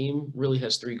experimental team really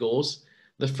has 3 goals.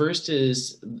 The first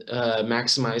is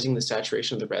maximizing the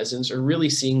saturation of the resins, or really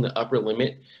seeing the upper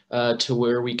limit to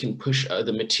where we can push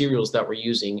the materials that we're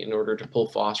using in order to pull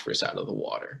phosphorus out of the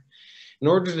water. In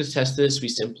order to test this, we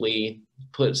simply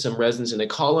put some resins in a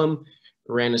column,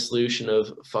 ran a solution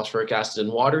of phosphoric acid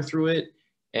and water through it,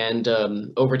 and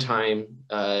over time,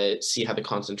 see how the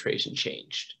concentration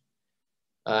changed.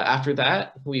 After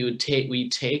that, we'd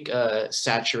take a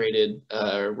saturated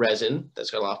resin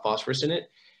that's got a lot of phosphorus in it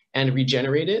and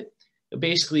regenerate it.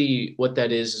 Basically, what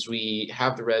that is we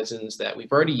have the resins that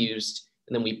we've already used,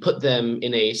 and then we put them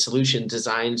in a solution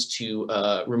designed to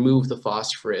remove the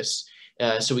phosphorus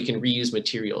so we can reuse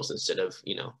materials instead of,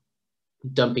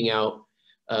 dumping out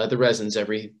the resins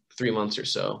every 3 months or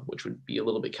so, which would be a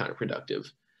little bit counterproductive.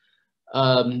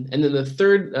 And then the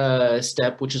third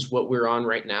step, which is what we're on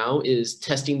right now, is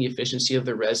testing the efficiency of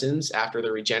the resins after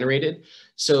they're regenerated.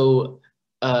 So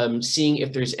seeing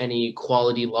if there's any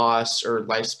quality loss or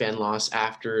lifespan loss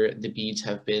after the beads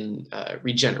have been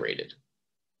regenerated.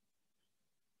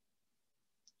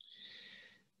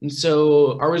 And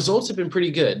so our results have been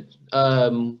pretty good.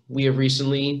 We have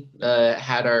recently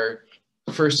had our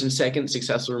first and second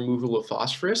successful removal of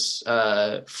phosphorus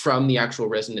from the actual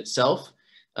resin itself.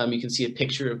 You can see a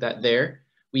picture of that there.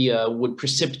 We would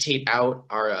precipitate out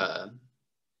the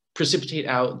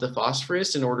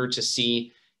phosphorus in order to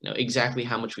see exactly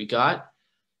how much we got.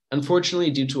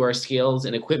 Unfortunately, due to our scales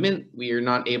and equipment, we are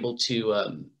not able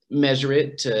to measure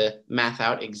it to math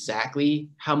out exactly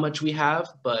how much we have,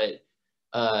 but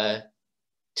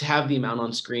to have the amount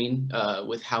on screen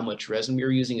with how much resin we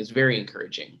are using is very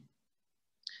encouraging.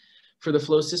 For the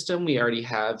flow system, we already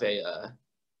have a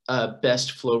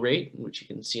best flow rate, which you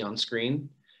can see on screen.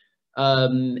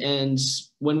 And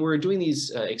when we're doing these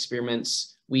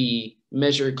experiments, we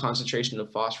measure concentration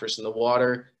of phosphorus in the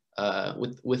water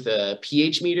with a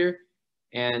pH meter.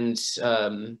 And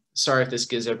sorry if this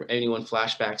gives anyone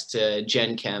flashbacks to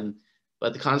Gen Chem,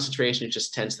 but the concentration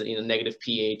just tends to negative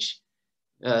pH,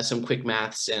 some quick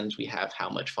maths, and we have how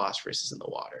much phosphorus is in the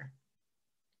water.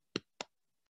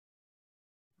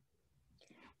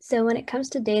 So when it comes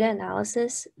to data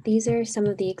analysis, these are some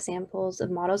of the examples of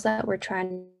models that we're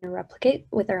trying to replicate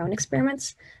with our own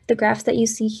experiments. The graphs that you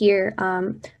see here,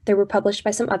 they were published by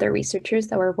some other researchers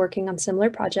that were working on similar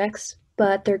projects,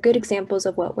 but they're good examples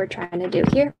of what we're trying to do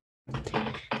here.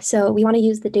 So we want to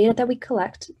use the data that we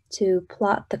collect to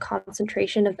plot the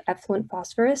concentration of effluent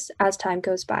phosphorus as time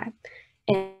goes by.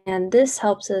 And this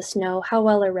helps us know how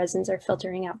well our resins are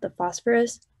filtering out the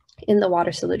phosphorus in the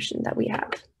water solution that we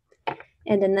have.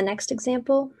 And in the next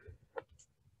example,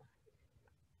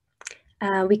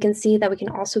 we can see that we can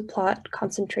also plot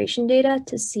concentration data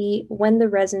to see when the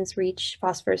resins reach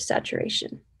phosphorus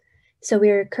saturation. So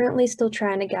we are currently still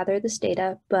trying to gather this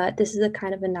data, but this is the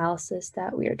kind of analysis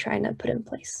that we are trying to put in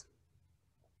place.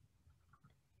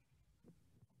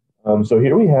 So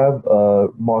here we have a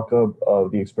mock-up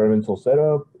of the experimental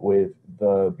setup with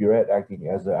the burette acting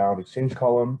as the ion exchange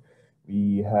column.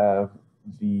 We have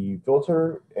the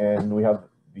filter and we have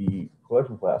the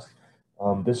collection flask.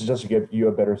 This is just to give you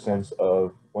a better sense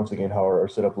of, once again, how our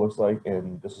setup looks like,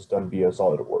 and this is done via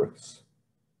SolidWorks.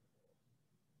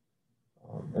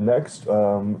 And next,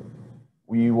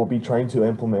 we will be trying to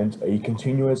implement a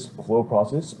continuous flow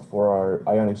process for our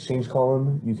ion exchange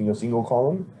column using a single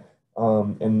column.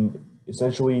 And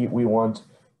essentially, we want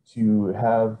to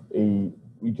have a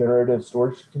regenerative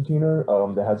storage container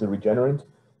that has a regenerant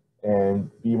and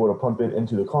be able to pump it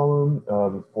into the column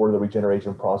for the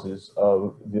regeneration process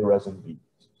of the resin beads.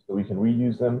 So we can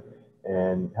reuse them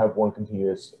and have one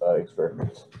continuous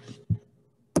experiment.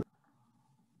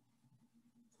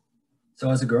 So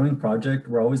as a growing project,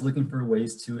 we're always looking for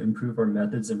ways to improve our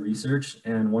methods and research.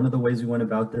 And one of the ways we went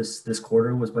about this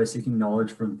quarter was by seeking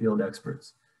knowledge from field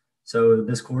experts. So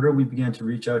this quarter, we began to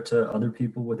reach out to other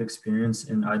people with experience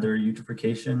in either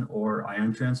eutrophication or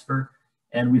ion transfer.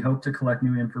 And we hope to collect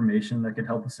new information that could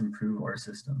help us improve our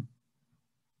system.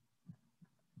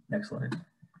 Next slide.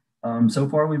 So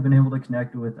far, we've been able to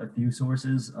connect with a few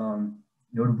sources,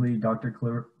 notably Dr.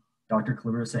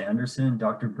 Clarissa Anderson,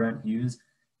 Dr. Brent Hughes,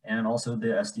 and also the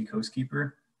SD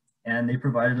Coastkeeper. And they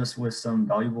provided us with some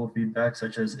valuable feedback,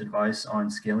 such as advice on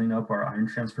scaling up our ion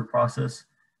transfer process,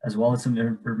 as well as some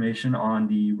information on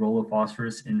the role of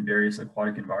phosphorus in various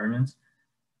aquatic environments.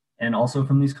 And also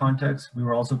from these contexts, we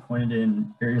were also pointed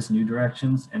in various new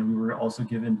directions, and we were also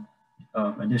given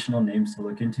additional names to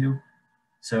look into.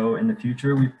 So in the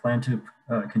future, we plan to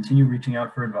continue reaching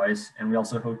out for advice, and we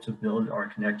also hope to build our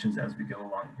connections as we go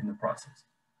along in the process.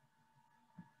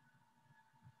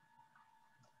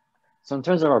 So in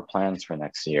terms of our plans for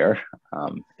next year,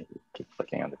 keep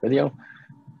clicking on the video.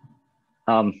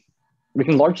 We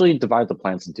can largely divide the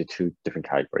plans into two different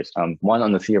categories. One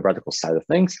on the theoretical side of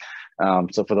things.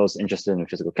 So for those interested in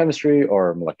physical chemistry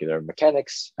or molecular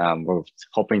mechanics, we're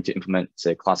hoping to implement,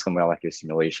 say, classical molecular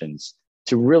simulations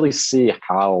to really see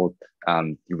how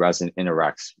the resin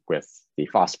interacts with the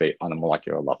phosphate on a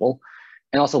molecular level,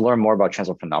 and also learn more about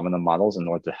transfer phenomena models in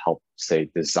order to help, say,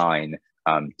 design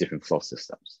different flow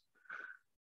systems.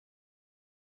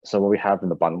 So what we have in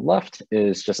the bottom left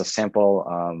is just a sample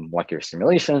molecular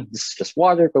simulation. This is just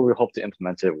water, but we hope to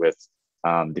implement it with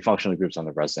the functional groups on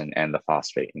the resin and the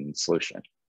phosphate in solution.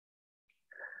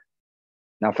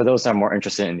 Now, for those that are more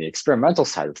interested in the experimental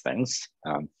side of things,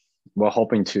 we're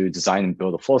hoping to design and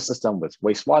build a flow system with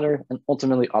wastewater and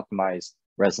ultimately optimize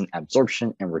resin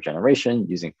absorption and regeneration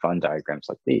using fun diagrams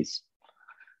like these.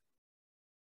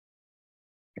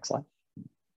 Next slide.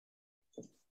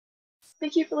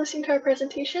 Thank you for listening to our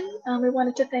presentation. We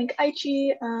wanted to thank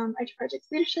AIChE, AIChE Projects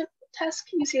Leadership, TESC,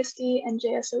 UCSD, and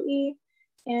JSOE.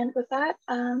 And with that,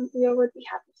 we would be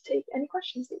happy to take any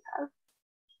questions that you have.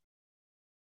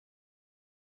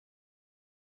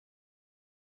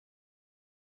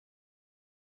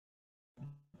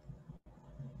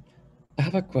 I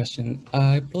have a question.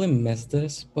 I probably missed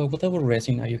this, but what type of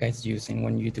resin are you guys using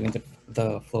when you're doing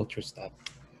the flow through step?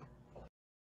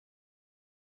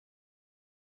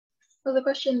 So the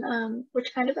question,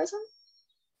 which kind of resin?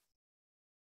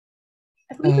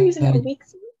 I believe we're using a weak.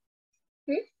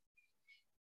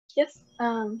 Yes.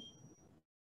 I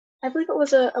believe it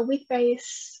was a weak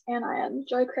base anion.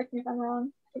 Joy, correct me if I'm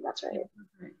wrong. I think that's right.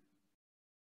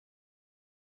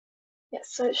 Yes.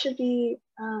 So it should be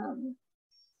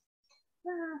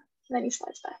 90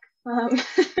 slides back.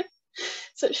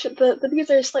 So it should, the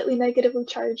beads are slightly negatively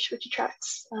charged, which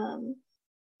attracts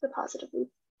the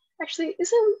positively. Actually,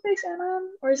 is it a weak base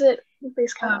anion or is it weak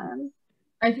base cation?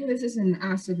 I think this is an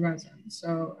acid resin.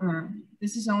 So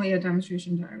this is only a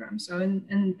demonstration diagram. So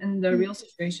in the real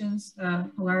situations, the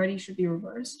polarity should be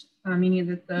reversed, meaning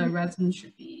that the resin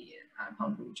should be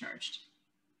positively charged.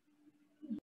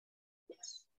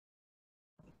 Yes.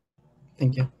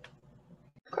 Thank you.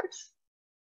 Of course.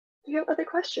 If you have other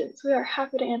questions, we are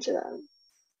happy to answer them.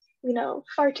 We know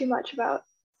far too much about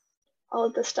all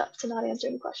of this stuff to not answer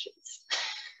any questions.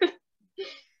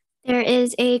 There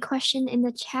is a question in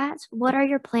the chat. What are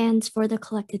your plans for the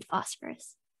collected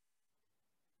phosphorus?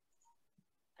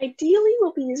 Ideally,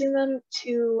 we'll be using them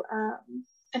to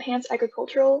enhance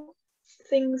agricultural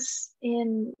things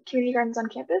in community gardens on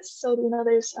campus. So we know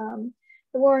there's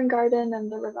the Warren Garden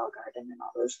and the Ravel Garden and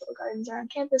all those little gardens around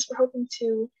campus. We're hoping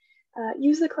to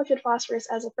use the collected phosphorus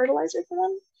as a fertilizer for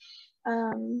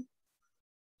them.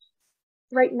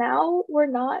 Right now, we're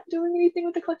not doing anything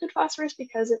with the collected phosphorus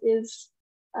because it is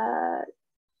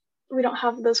we don't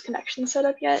have those connections set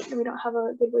up yet, and we don't have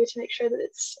a good way to make sure that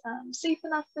it's safe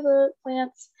enough for the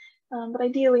plants. but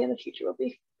ideally in the future we'll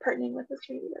be partnering with the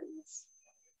community gardens.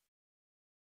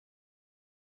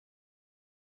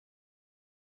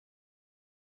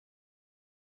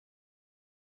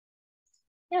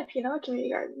 Yeah, if you know a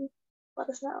community garden, let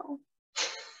us know.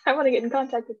 I want to get in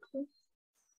contact with you.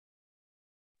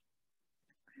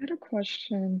 I had a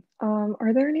question.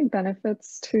 Are there any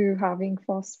benefits to having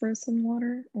phosphorus in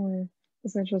water, or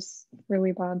is it just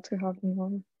really bad to have in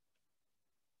water?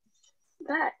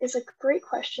 That is a great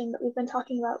question that we've been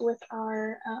talking about with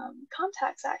our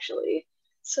contacts, actually.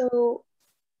 So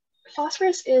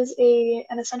phosphorus is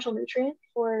an essential nutrient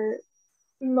for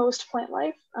most plant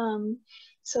life.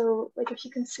 So like if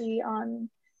you can see on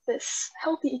this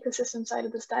healthy ecosystem side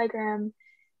of this diagram,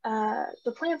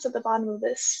 the plants at the bottom of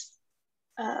this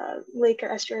lake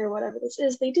or estuary or whatever this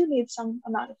is, they do need some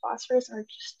amount of phosphorus in order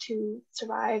just to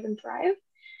survive and thrive.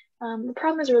 The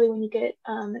problem is really when you get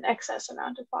an excess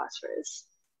amount of phosphorus,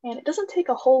 and it doesn't take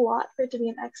a whole lot for it to be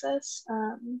an excess,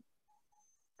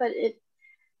 but it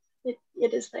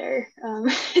is there.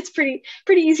 It's pretty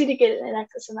easy to get an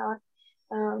excess amount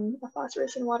of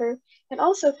phosphorus in water. And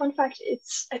also, fun fact,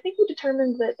 I think we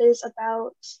determined that there's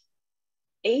about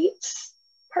 8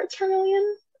 parts per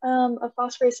million of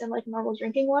phosphorus in like normal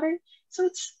drinking water. So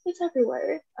it's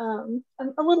everywhere.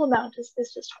 A little amount is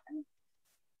just fine.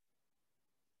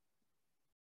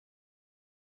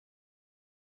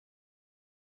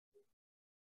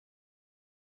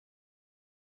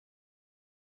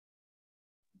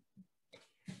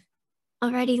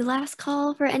 Alrighty, last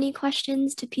call for any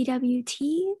questions to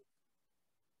PWT.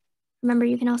 Remember,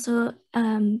 you can also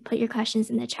put your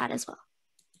questions in the chat as well.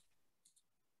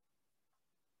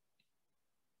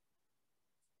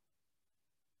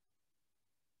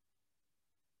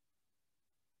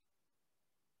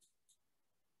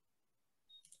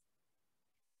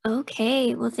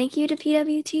 Okay, well, thank you to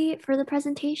PWT for the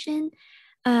presentation.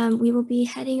 We will be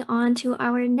heading on to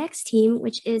our next team,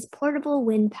 which is portable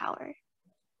wind power.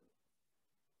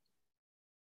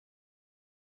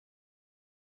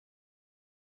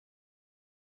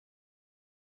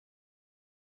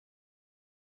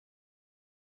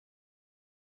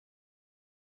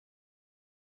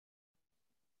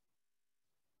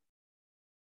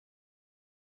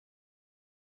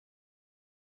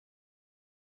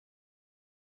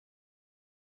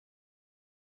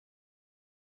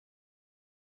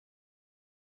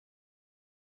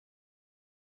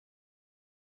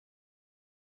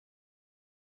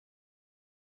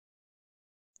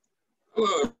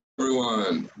 Hello,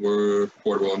 everyone. We're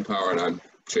Portable Wind Power, and I'm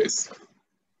Chase.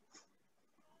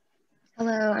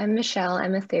 Hello, I'm Michelle.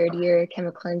 I'm a third-year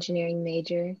chemical engineering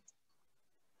major.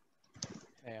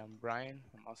 Hey, I'm Brian.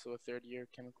 I'm also a third-year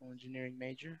chemical engineering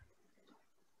major.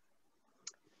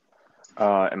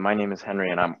 And my name is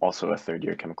Henry, and I'm also a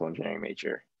third-year chemical engineering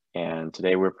major. And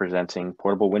today we're presenting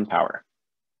portable wind power.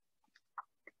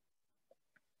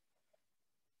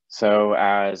 So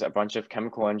as a bunch of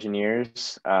chemical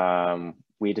engineers,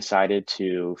 we decided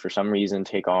to, for some reason,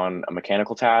 take on a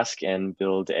mechanical task and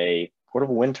build a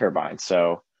portable wind turbine.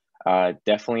 So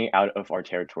definitely out of our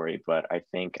territory, but I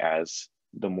think as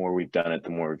the more we've done it, the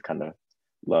more we've kind of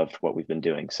loved what we've been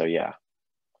doing. So yeah.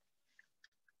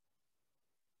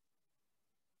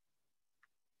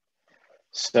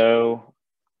 So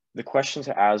the question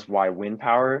to ask, why wind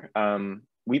power?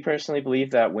 We personally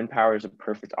believe that wind power is a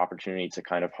perfect opportunity to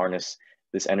kind of harness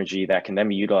this energy that can then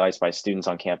be utilized by students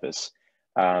on campus.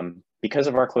 Because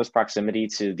of our close proximity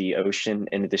to the ocean,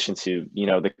 in addition to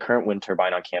the current wind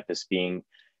turbine on campus being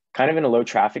kind of in a low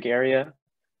traffic area,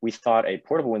 we thought a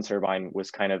portable wind turbine was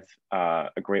kind of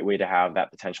a great way to have that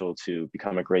potential to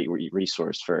become a great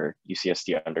resource for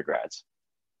UCSD undergrads.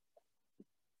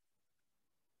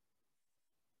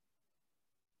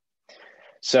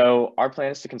 So our plan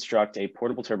is to construct a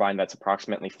portable turbine that's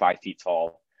approximately 5 feet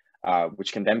tall,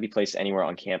 which can then be placed anywhere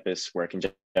on campus where it can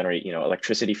generate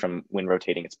electricity from wind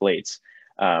rotating its blades.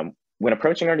 When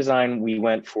approaching our design, we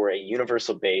went for a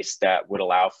universal base that would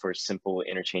allow for simple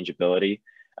interchangeability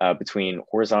between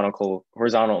horizontal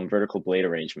and vertical blade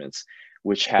arrangements,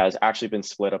 which has actually been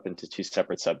split up into 2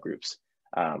 separate subgroups.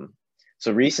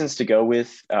 So reasons to go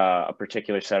with a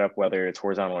particular setup, whether it's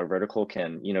horizontal or vertical,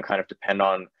 can kind of depend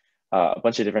on a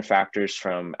bunch of different factors,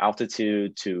 from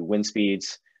altitude to wind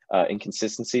speeds,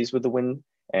 inconsistencies with the wind,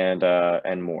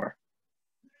 and more.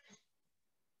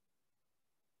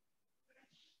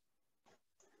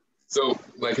 So,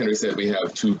 like Henry said, we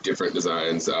have 2 different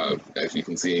designs. As you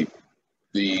can see,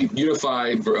 the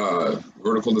unified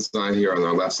vertical design here on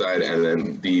our left side, and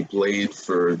then the blade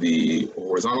for the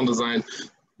horizontal design.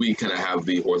 We kind of have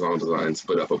the horizontal design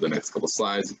split up over the next couple of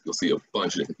slides. You'll see a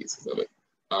bunch of different pieces of it.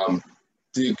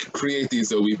 to create these,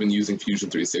 though, we've been using Fusion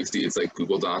 360. It's like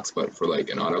Google Docs, but for like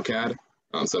an AutoCAD.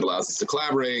 So it allows us to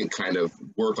collaborate and kind of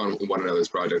work on one another's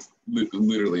projects.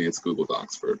 Literally, it's Google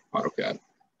Docs for AutoCAD.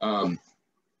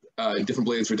 Different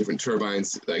blades for different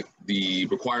turbines. Like the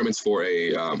requirements for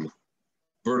a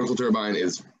vertical turbine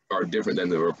are different than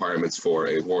the requirements for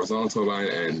a horizontal turbine,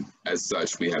 and as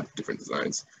such, we have different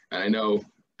designs. And I know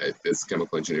as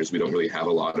chemical engineers, we don't really have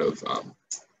a lot of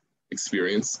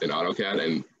experience in AutoCAD,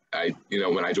 and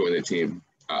when I joined the team,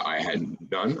 I had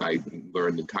none. I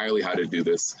learned entirely how to do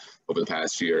this over the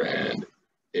past year, and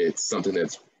it's something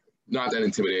that's not that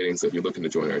intimidating. So if you're looking to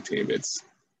join our team,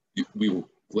 we will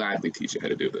gladly teach you how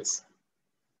to do this.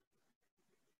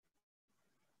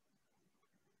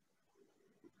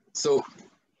 So,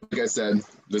 like I said,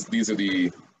 these are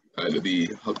the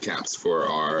hubcaps for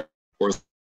our course,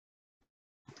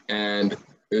 and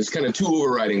there's kind of two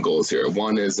overriding goals here.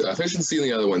 One is efficiency, and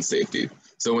the other one's safety.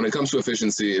 So when it comes to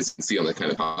efficiency, as you can see on the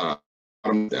kind of bottom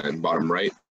and bottom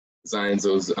right designs,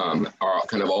 those are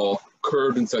kind of all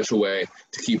curved in such a way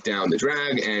to keep down the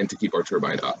drag and to keep our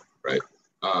turbine up, right?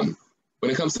 When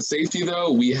it comes to safety,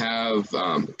 though, we have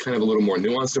kind of a little more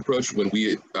nuanced approach. When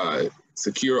we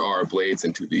secure our blades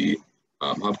into the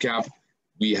hubcap,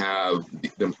 we have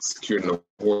them secured in a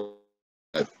hole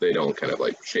that they don't kind of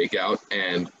like shake out.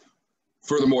 And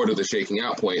furthermore, to the shaking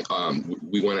out point,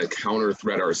 we want to counter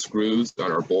thread our screws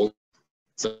on our bolt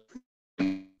so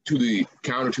to the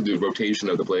rotation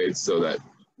of the blades, so that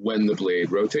when the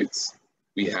blade rotates,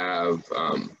 we have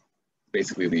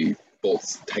basically the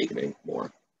bolts tightening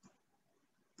more.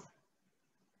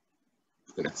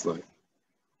 The next slide.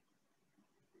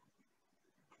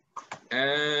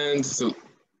 And so,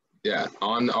 yeah,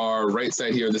 on our right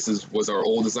side here, this was our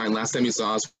old design. Last time you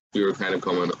saw us, we were kind of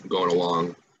going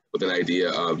along with an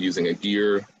idea of using a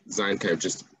gear design, kind of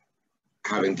just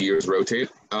having gears rotate.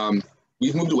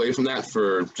 We've moved away from that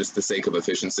for just the sake of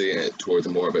efficiency and towards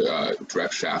more of a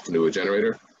direct shaft into a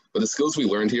generator. But the skills we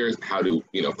learned here is how to,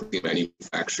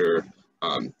 manufacture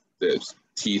the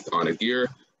teeth on a gear.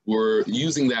 We're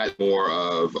using that more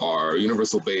of our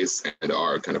universal base and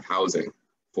our kind of housing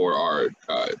for our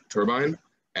turbine.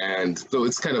 And so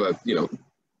it's kind of a,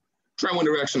 try one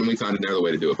direction and we found another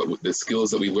way to do it. But with the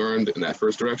skills that we learned in that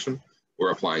first direction,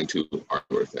 we're applying to our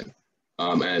newer thing.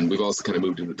 And we've also kind of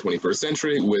moved into the 21st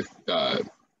century with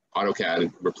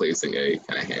AutoCAD replacing a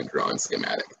kind of hand-drawn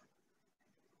schematic.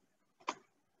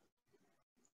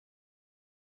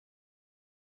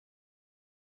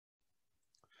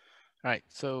 All right,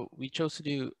 so we chose to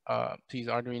use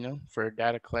Arduino for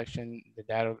data collection, the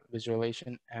data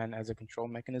visualization, and as a control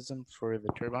mechanism for the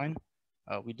turbine.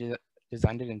 We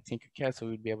designed it in Tinkercad so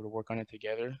we'd be able to work on it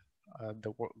together.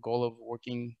 The goal of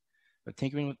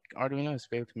tinkering with Arduino is to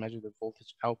be able to measure the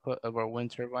voltage output of our wind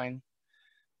turbine.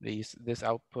 This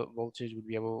output voltage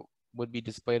would be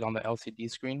displayed on the LCD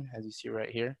screen, as you see right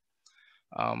here.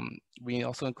 We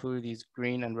also included these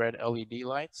green and red LED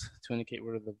lights to indicate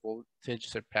whether the voltage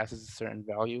surpasses a certain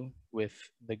value, with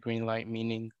the green light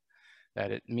meaning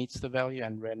that it meets the value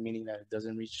and red meaning that it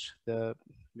doesn't reach the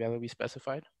value we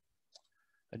specified.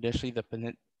 Additionally,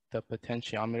 the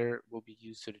potentiometer will be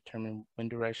used to determine wind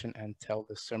direction and tell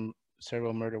the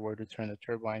servo motor where to turn the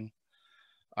turbine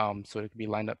so it can be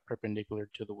lined up perpendicular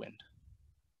to the wind.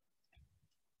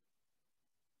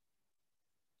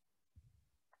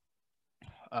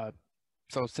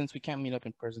 So since we can't meet up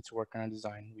in person to work on our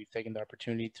design, we've taken the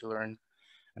opportunity to learn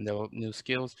and develop new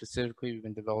skills. Specifically, we've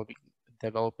been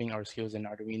developing our skills in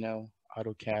Arduino,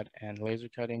 AutoCAD, and laser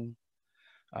cutting.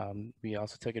 We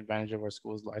also took advantage of our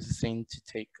school's licensing to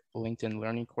take LinkedIn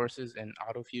learning courses in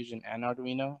AutoFusion and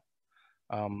Arduino.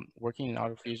 Working in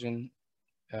AutoFusion,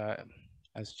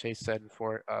 as Chase said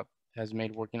before, has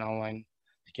made working online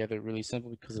together really simple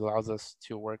because it allows us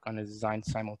to work on a design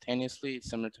simultaneously. It's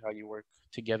similar to how you work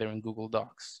together in Google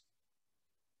Docs.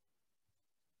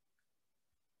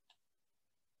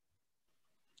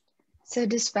 So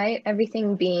despite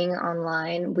everything being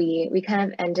online, we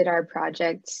kind of ended our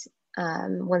project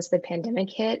once the pandemic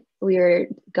hit. We were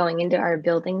going into our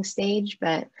building stage,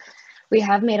 but we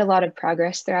have made a lot of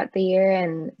progress throughout the year,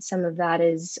 and some of that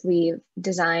is we've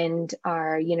designed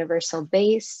our universal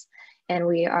base, and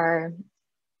we are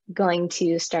going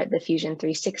to start the Fusion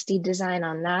 360 design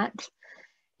on that.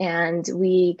 And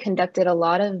we conducted a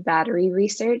lot of battery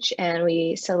research, and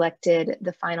we selected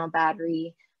the final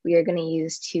battery we are going to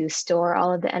use to store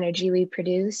all of the energy we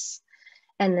produce.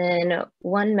 And then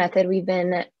one method we've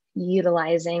been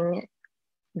utilizing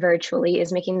virtually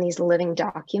is making these living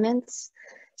documents.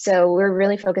 So we're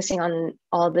really focusing on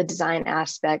all the design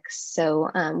aspects.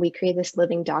 So we create this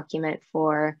living document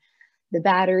for the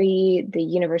battery, the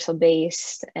universal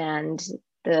base, and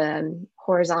the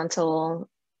horizontal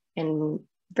and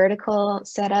vertical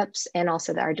setups, and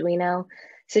also the Arduino.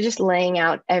 So just laying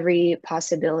out every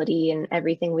possibility and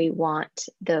everything we want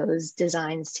those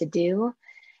designs to do,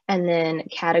 and then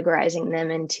categorizing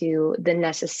them into the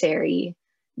necessary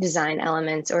design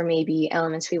elements, or maybe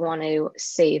elements we want to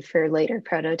save for later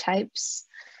prototypes.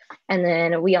 And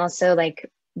then we also, like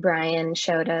Brian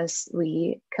showed us,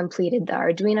 we completed the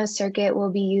Arduino circuit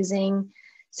we'll be using.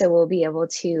 So we'll be able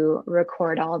to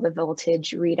record all the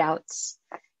voltage readouts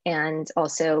and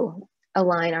also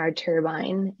align our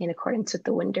turbine in accordance with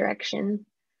the wind direction.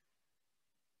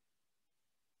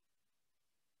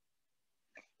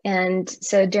 And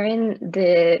so during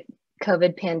the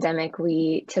COVID pandemic,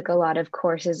 we took a lot of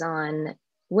courses on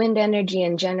wind energy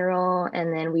in general,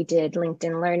 and then we did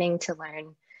LinkedIn Learning to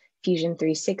learn Fusion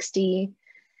 360,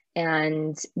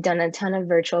 and done a ton of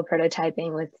virtual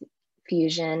prototyping with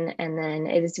Fusion. And then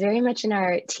it is very much in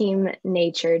our team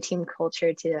nature, team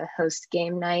culture, to host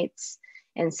game nights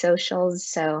and socials.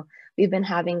 So we've been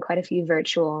having quite a few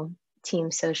virtual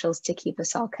team socials to keep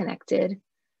us all connected.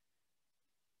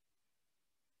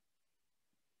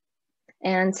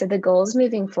 And so the goals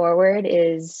moving forward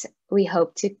is we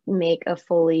hope to make a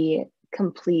fully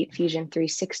complete Fusion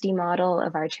 360 model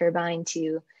of our turbine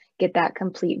to get that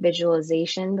complete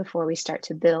visualization before we start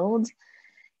to build.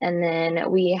 And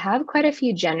then we have quite a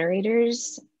few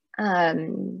generators.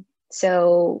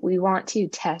 So we want to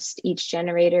test each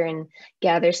generator and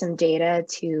gather some data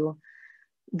to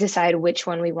decide which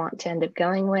one we want to end up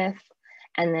going with.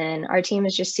 And then our team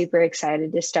is just super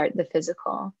excited to start the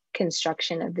physical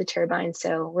construction of the turbine.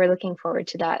 So we're looking forward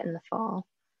to that in the fall.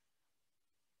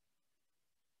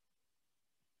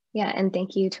 Yeah, and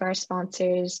thank you to our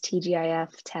sponsors,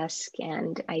 TGIF, TESC,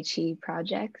 and AIChE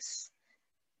Projects.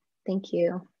 Thank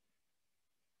you.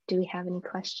 Do we have any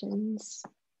questions?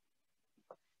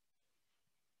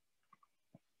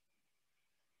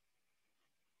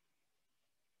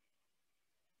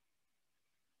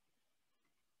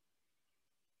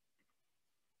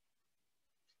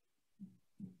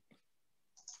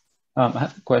 I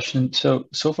have a question. So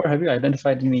far, have you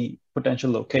identified any potential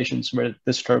locations where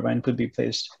this turbine could be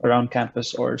placed around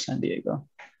campus or San Diego?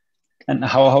 And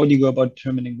how would you go about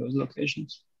determining those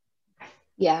locations?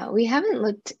 Yeah, we haven't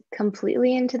looked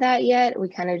completely into that yet. We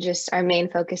kind of just, our main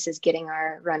focus is getting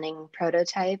our running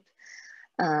prototype.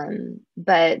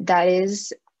 But that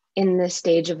is in the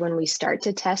stage of when we start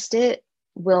to test it,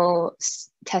 we'll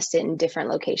test it in different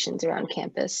locations around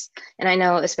campus. And I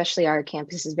know especially our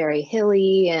campus is very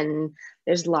hilly and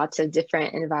there's lots of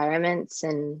different environments.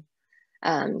 And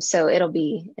so it'll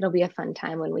be a fun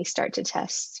time when we start to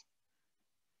test.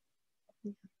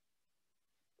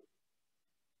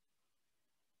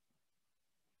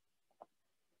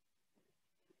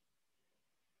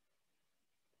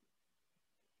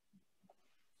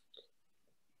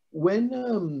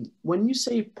 When you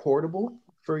say portable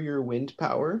for your wind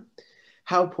power,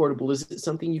 how portable is it?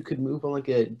 Something you could move on like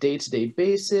a day-to-day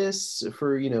basis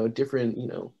for different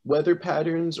weather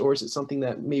patterns, or is it something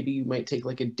that maybe you might take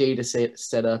like a day to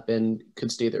set up and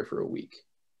could stay there for a week?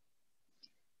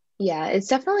 Yeah, it's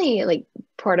definitely like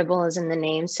portable is in the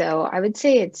name, so I would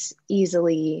say it's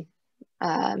easily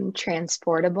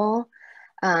transportable.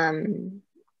 I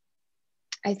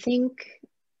think.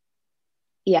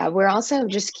 Yeah, we're also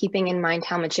just keeping in mind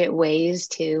how much it weighs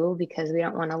too, because we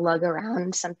don't want to lug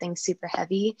around something super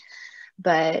heavy.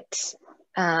 But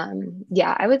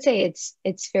yeah, I would say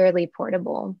it's fairly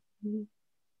portable.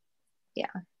 Yeah.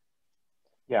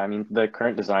 Yeah, I mean, the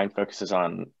current design focuses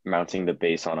on mounting the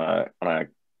base on a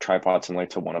tripod similar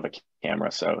to one of a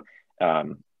camera. So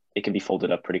it can be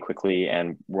folded up pretty quickly.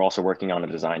 And we're also working on a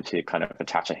design to kind of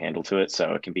attach a handle to it,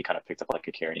 so it can be kind of picked up like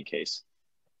a carrying case.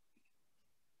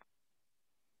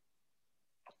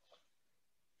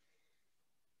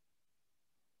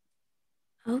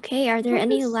 Okay, are there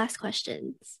any last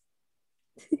questions?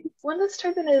 When this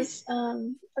turbine is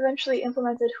eventually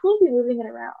implemented, who will be moving it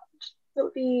around? Will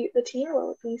it be the team or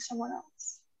will it be someone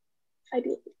else,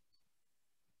 ideally?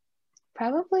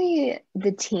 Probably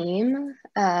the team.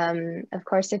 Of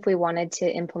course, if we wanted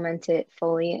to implement it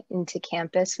fully into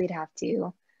campus, we'd have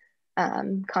to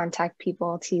contact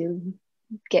people to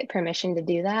get permission to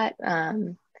do that.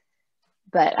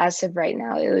 But as of right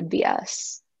now, it would be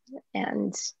us.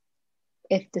 And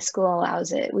if the school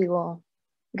allows it, we will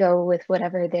go with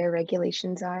whatever their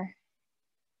regulations are.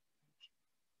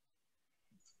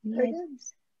 There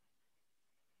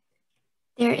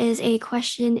is a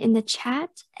question in the chat.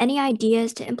 Any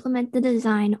ideas to implement the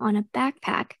design on a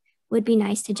backpack would be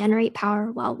nice to generate power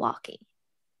while walking?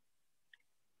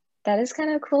 That is kind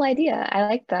of a cool idea. I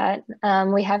like that.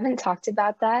 We haven't talked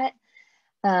about that.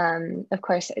 Of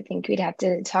course, I think we'd have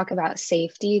to talk about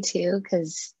safety too,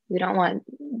 because we don't want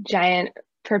giant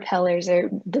propellers or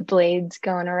the blades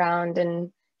going around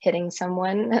and hitting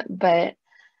someone. But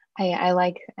I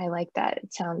like that.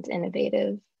 It sounds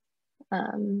innovative.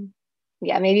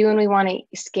 Yeah, maybe when we want to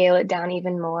scale it down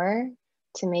even more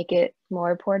to make it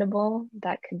more portable,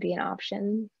 that could be an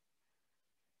option.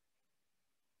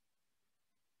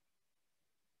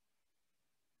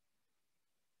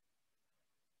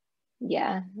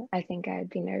 Yeah, I think I'd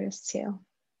be nervous too.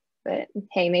 But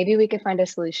hey, maybe we could find a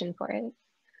solution for it.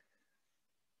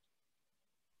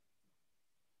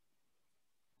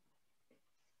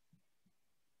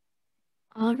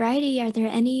 Alrighty, are there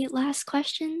any last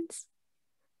questions?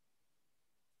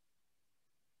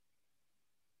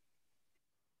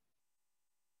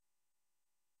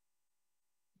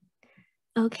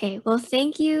 Okay, well,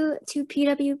 thank you to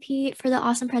PWP for the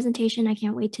awesome presentation. I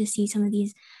can't wait to see some of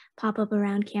these pop up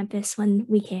around campus when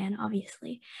we can,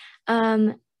 obviously.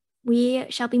 We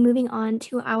shall be moving on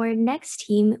to our next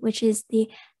team, which is the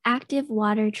active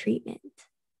water treatment.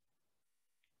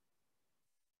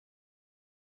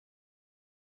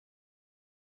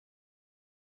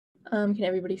 Can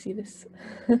everybody see this?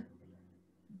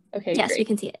 Okay, yes, great. we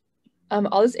can see it.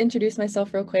 I'll just introduce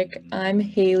myself real quick. I'm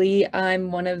Haley.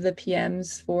 I'm one of the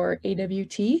PMs for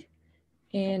AWT,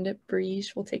 and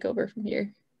Breege will take over from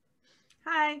here.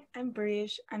 Hi, I'm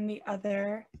Breege. I'm the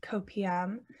other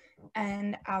co-PM,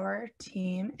 and our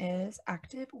team is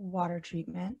active water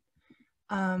treatment.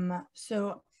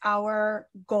 So our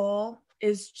goal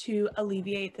is to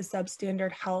alleviate the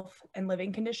substandard health and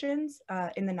living conditions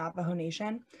in the Navajo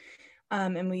Nation.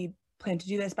 And we plan to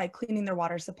do this by cleaning their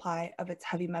water supply of its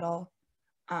heavy metal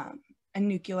and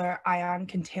nuclear ion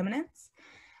contaminants.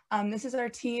 This is our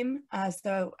team.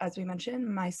 So as we mentioned,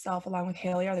 myself along with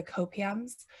Haley are the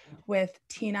co-PMs, with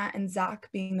Tina and Zach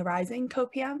being the rising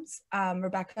co-PMs.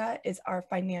 Rebecca is our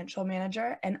financial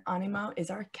manager, and Animo is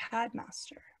our CAD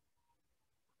master.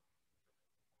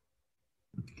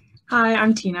 Hi,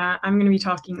 I'm Tina. I'm going to be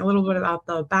talking a little bit about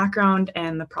the background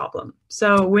and the problem.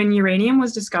 So when uranium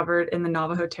was discovered in the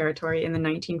Navajo territory in the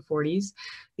 1940s,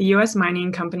 the US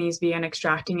mining companies began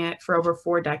extracting it for over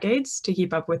 4 decades to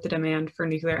keep up with the demand for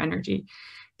nuclear energy.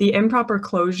 The improper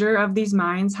closure of these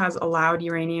mines has allowed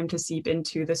uranium to seep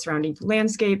into the surrounding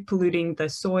landscape, polluting the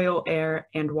soil, air,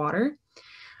 and water.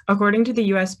 According to the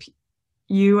US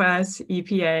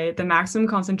EPA, the maximum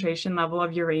concentration level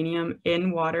of uranium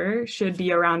in water should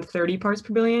be around 30 parts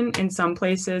per billion. In some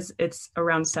places, it's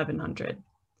around 700.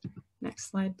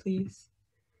 Next slide, please.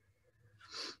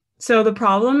 So the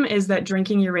problem is that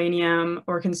drinking uranium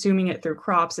or consuming it through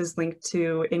crops is linked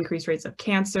to increased rates of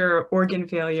cancer, organ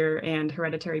failure, and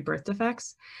hereditary birth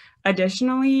defects.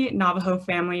 Additionally, Navajo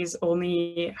families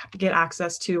only get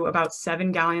access to about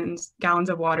 7 gallons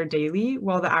of water daily,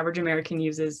 while the average American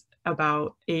uses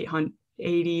about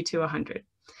 80 to 100.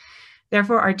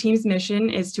 Therefore, our team's mission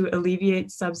is to alleviate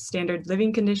substandard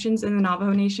living conditions in the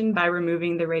Navajo Nation by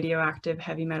removing the radioactive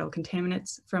heavy metal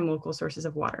contaminants from local sources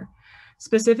of water.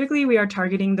 Specifically, we are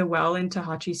targeting the well in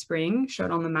AIChE Spring,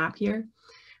 shown on the map here,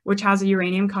 which has a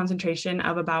uranium concentration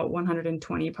of about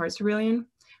 120 parts per billion,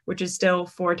 which is still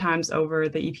 4 times over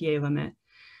the EPA limit.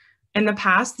 In the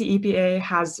past, the EPA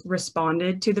has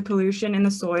responded to the pollution in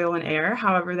the soil and air.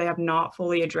 However, they have not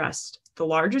fully addressed the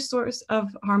largest source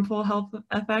of harmful health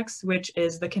effects, which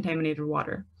is the contaminated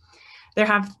water. There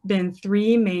have been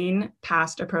 3 main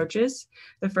past approaches,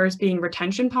 the first being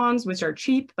retention ponds, which are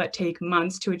cheap but take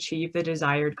months to achieve the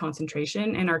desired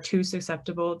concentration and are too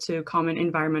susceptible to common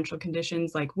environmental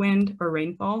conditions like wind or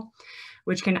rainfall,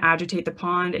 which can agitate the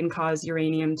pond and cause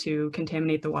uranium to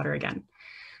contaminate the water again.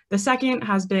 The second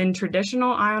has been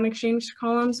traditional ion exchange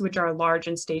columns, which are large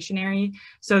and stationary.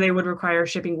 So they would require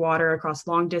shipping water across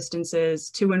long distances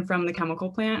to and from the chemical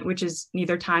plant, which is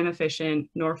neither time efficient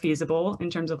nor feasible in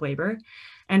terms of labor.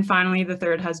 And finally, the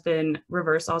third has been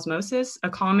reverse osmosis, a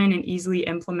common and easily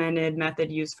implemented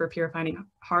method used for purifying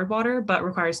hard water, but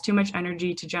requires too much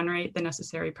energy to generate the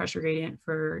necessary pressure gradient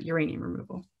for uranium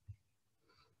removal.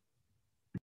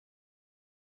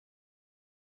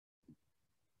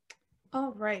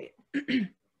 All right.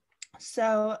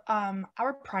 So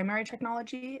our primary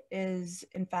technology is,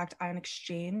 in fact, ion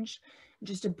exchange.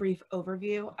 Just a brief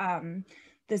overview.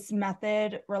 This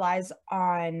method relies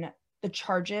on the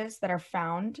charges that are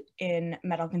found in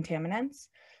metal contaminants.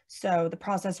 So the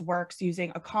process works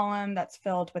using a column that's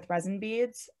filled with resin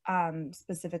beads,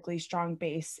 specifically strong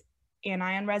base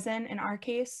anion resin in our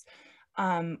case,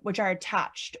 which are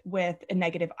attached with a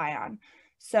negative ion.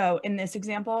 So in this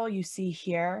example, you see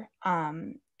here,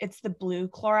 it's the blue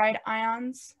chloride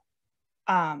ions.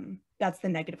 That's the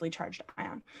negatively charged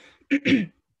ion.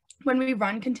 When we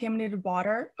run contaminated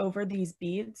water over these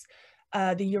beads,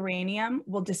 the uranium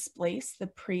will displace the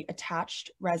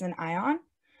pre-attached resin ion,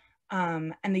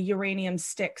 and the uranium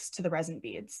sticks to the resin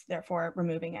beads, therefore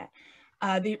removing it.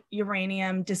 The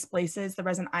uranium displaces the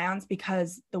resin ions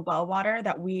because the well water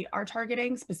that we are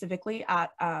targeting, specifically at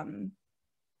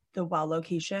the well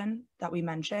location that we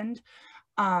mentioned,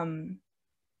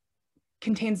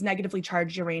 contains negatively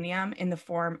charged uranium in the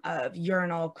form of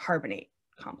uranyl carbonate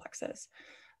complexes.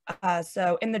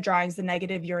 So in the drawings, the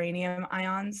negative uranium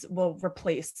ions will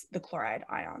replace the chloride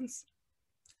ions.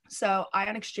 So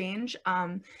ion exchange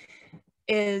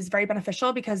is very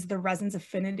beneficial because the resin's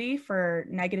affinity for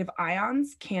negative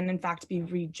ions can in fact be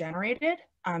regenerated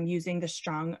using the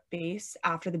strong base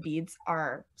after the beads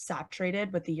are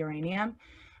saturated with the uranium.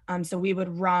 So we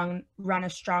would run a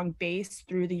strong base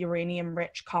through the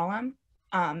uranium-rich column.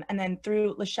 And then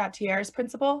through Le Chatelier's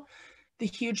principle, the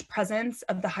huge presence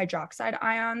of the hydroxide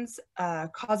ions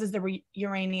causes the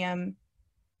uranium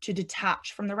to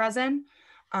detach from the resin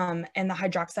and the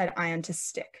hydroxide ion to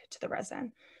stick to the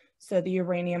resin. So the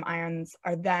uranium ions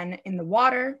are then in the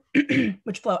water,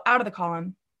 which flow out of the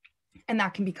column, and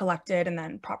that can be collected and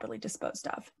then properly disposed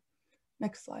of.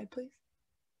 Next slide, please.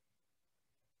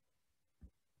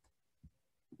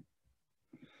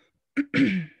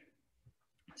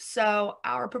 So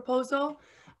our proposal,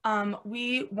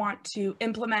 we want to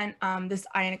implement this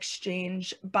ion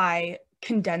exchange by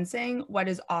condensing what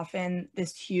is often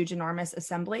this huge, enormous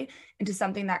assembly into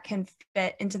something that can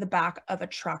fit into the back of a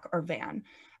truck or van.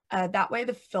 That way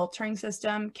the filtering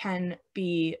system can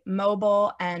be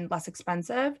mobile and less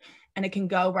expensive, and it can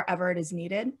go wherever it is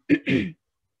needed,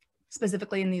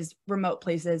 specifically in these remote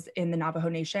places in the Navajo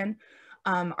Nation.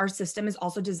 Our system is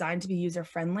also designed to be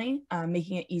user-friendly,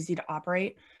 making it easy to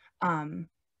operate. So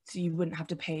you wouldn't have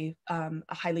to pay a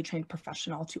highly trained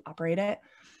professional to operate it.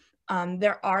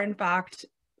 There are, in fact,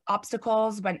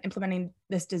 obstacles when implementing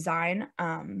this design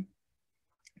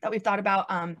that we've thought about.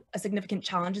 A significant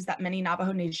challenge is that many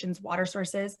Navajo Nation's water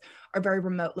sources are very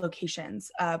remote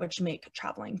locations, which make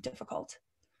traveling difficult.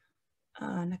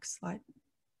 Next slide.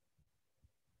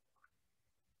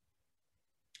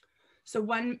 So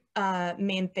one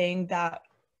main thing that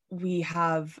we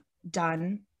have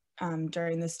done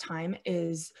during this time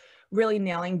is really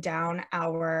nailing down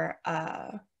our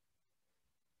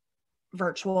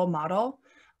virtual model.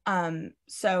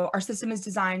 So our system is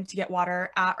designed to get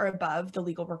water at or above the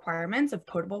legal requirements of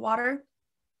potable water,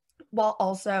 while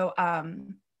also,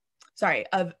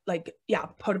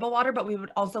 potable water, but we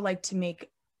would also like to make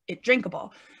it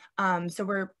drinkable. So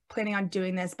we're planning on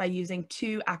doing this by using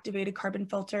 2 activated carbon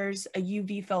filters, a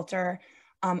UV filter,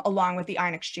 along with the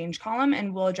ion exchange column,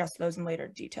 and we'll address those in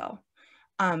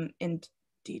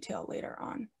detail later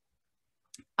on.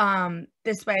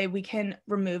 This way we can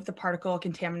remove the particle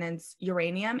contaminants,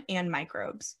 uranium, and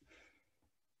microbes.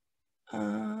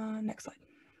 Next slide.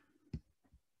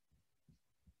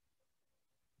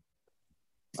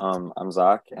 I'm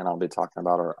Zach, and I'll be talking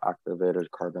about our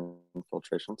activated carbon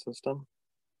filtration system.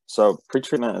 So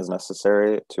pretreatment is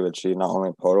necessary to achieve not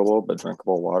only potable but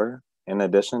drinkable water. In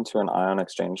addition to an ion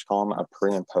exchange column, a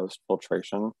pre and post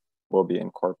filtration will be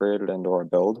incorporated into our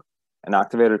build. An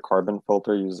activated carbon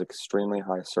filter uses extremely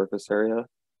high surface area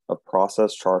of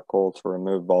processed charcoal to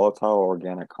remove volatile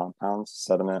organic compounds,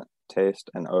 sediment, taste,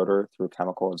 and odor through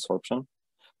chemical absorption.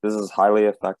 This is a highly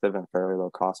effective and fairly low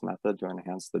cost method to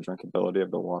enhance the drinkability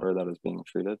of the water that is being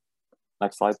treated.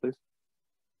 Next slide, please.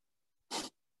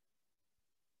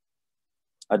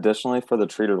 Additionally, for the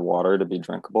treated water to be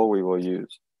drinkable, we will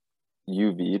use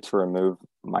UV to remove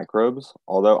microbes.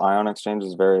 Although ion exchange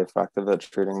is very effective at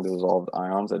treating dissolved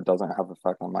ions, it doesn't have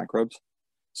effect on microbes.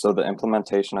 So the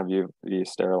implementation of UV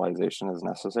sterilization is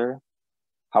necessary.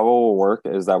 How it will work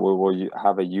is that we will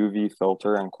have a UV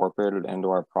filter incorporated into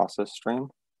our process stream.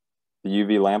 The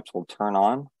UV lamps will turn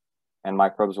on and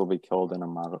microbes will be killed in a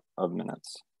matter of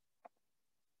minutes.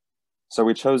 So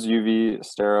we chose UV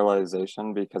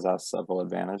sterilization because it has several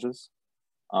advantages.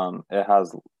 It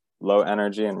has low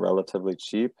energy and relatively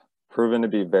cheap, proven to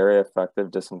be very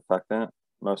effective disinfectant,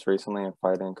 most recently in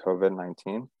fighting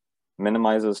COVID-19,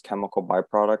 minimizes chemical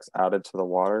byproducts added to the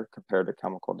water compared to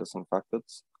chemical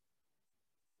disinfectants.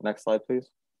 Next slide, please.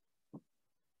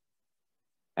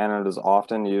 And it is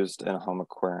often used in home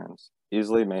aquariums,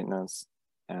 easily maintenance,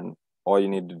 and all you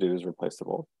need to do is replace the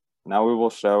bulb. Now we will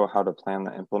show how to plan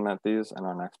to implement these in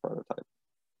our next prototype.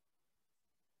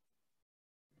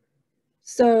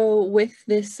 So with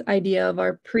this idea of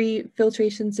our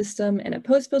pre-filtration system and a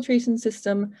post-filtration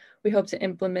system, we hope to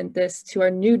implement this to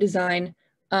our new design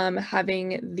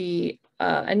having the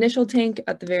initial tank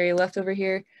at the very left over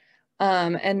here,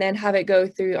 and then have it go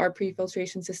through our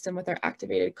pre-filtration system with our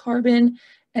activated carbon,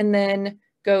 and then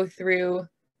go through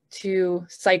to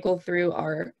cycle through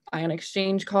our ion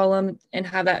exchange column and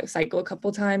have that cycle a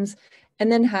couple times,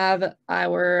 and then have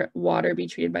our water be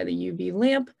treated by the UV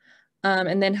lamp,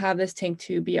 and then have this tank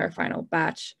 2 be our final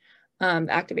batch.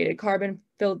 Activated carbon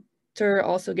filter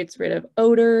also gets rid of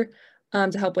odor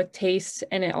to help with taste,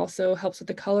 and it also helps with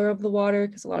the color of the water,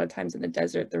 because a lot of times in the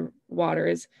desert the water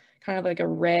is kind of like a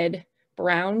red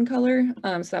brown color,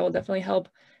 so that will definitely help.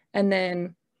 And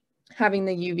then having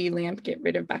the UV lamp get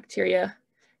rid of bacteria,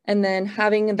 and then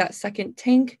having that second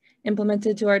tank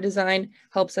implemented to our design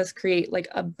helps us create like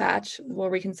a batch where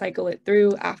we can cycle it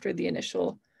through after the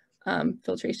initial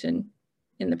filtration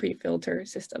in the pre-filter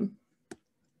system.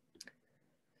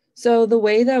 So the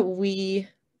way that we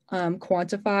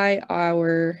quantify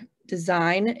our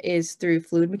design is through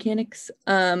fluid mechanics.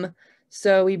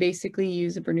 So we basically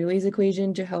use a Bernoulli's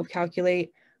equation to help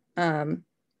calculate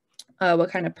what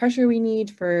kind of pressure we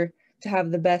need to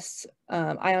have the best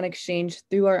ion exchange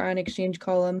through our ion exchange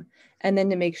column, and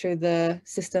then to make sure the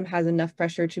system has enough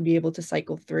pressure to be able to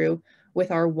cycle through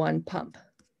with our one pump.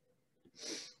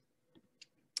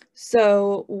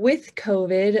 So with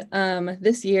COVID,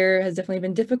 this year has definitely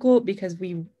been difficult because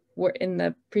we were in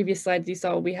the previous slides you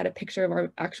saw, we had a picture of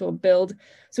our actual build.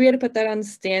 So we had to put that on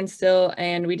standstill,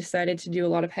 and we decided to do a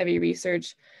lot of heavy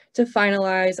research to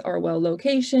finalize our well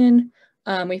location.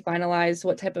 We finalized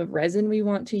what type of resin we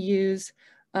want to use.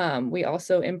 We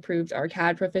also improved our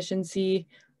CAD proficiency.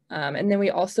 And then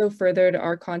we also furthered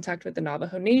our contact with the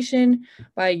Navajo Nation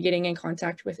by getting in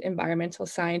contact with environmental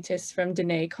scientists from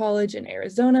Dene College in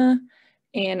Arizona,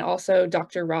 and also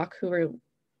Dr. Rock, who we're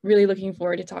really looking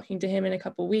forward to talking to him in a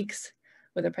couple weeks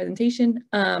with a presentation.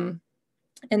 And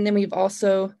then we've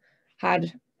also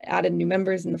added new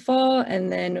members in the fall,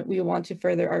 and then we want to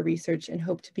further our research and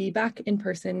hope to be back in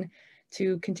person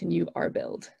to continue our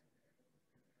build.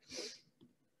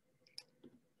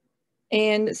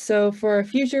 And so for our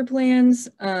future plans,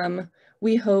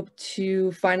 we hope to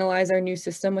finalize our new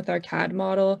system with our CAD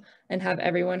model and have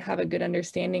everyone have a good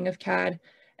understanding of CAD.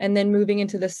 And then moving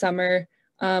into the summer,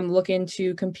 look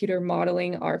into computer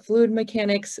modeling our fluid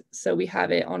mechanics so we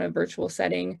have it on a virtual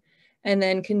setting, and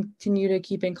then continue to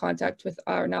keep in contact with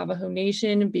our Navajo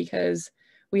Nation because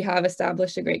we have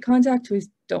established a great contact. We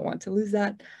don't want to lose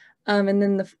that. And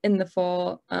then in the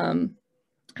fall,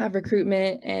 have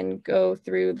recruitment and go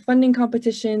through the funding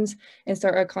competitions and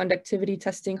start our conductivity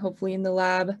testing, hopefully in the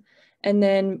lab. And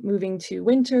then moving to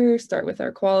winter, start with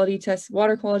our quality test,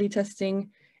 water quality testing,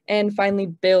 and finally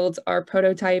build our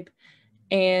prototype.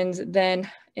 And then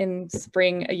in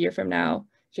spring, a year from now,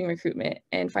 doing recruitment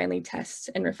and finally test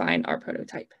and refine our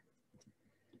prototype.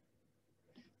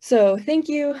 So thank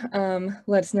you.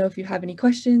 Let us know if you have any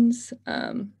questions.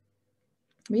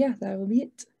 But yeah, that will be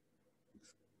it.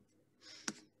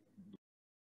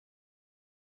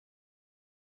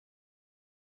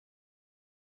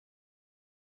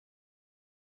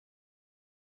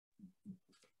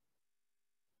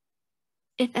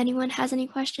 If anyone has any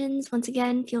questions, once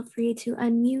again, feel free to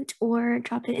unmute or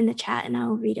drop it in the chat and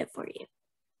I'll read it for you.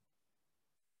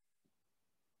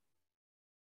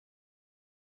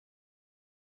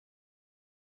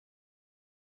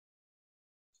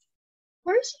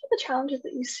 What are some of the challenges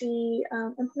that you see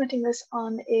implementing this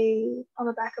on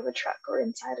the back of a truck or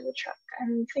inside of a truck?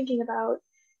 I'm thinking about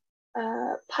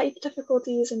pipe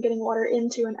difficulties and getting water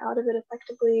into and out of it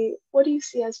effectively. What do you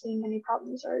see as being any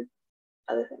problems or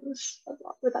other things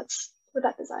with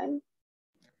that design?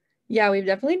 Yeah, we've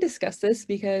definitely discussed this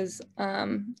because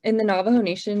in the Navajo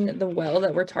Nation, the well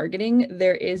that we're targeting,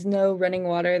 there is no running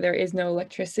water, there is no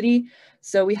electricity.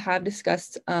 So we have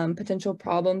discussed potential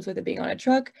problems with it being on a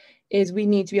truck is we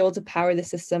need to be able to power the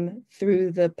system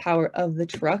through the power of the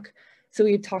truck. So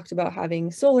we've talked about having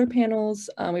solar panels,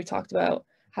 we've talked about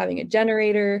having a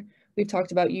generator, we've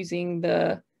talked about using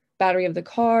the battery of the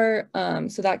car,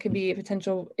 so that could be a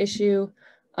potential issue.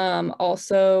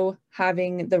 Also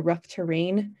having the rough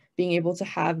terrain, being able to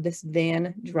have this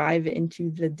van drive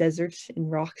into the desert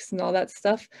and rocks and all that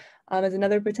stuff is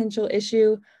another potential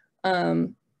issue.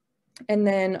 And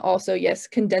then also, yes,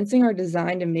 condensing our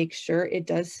design to make sure it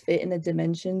does fit in the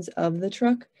dimensions of the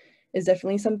truck is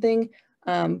definitely something.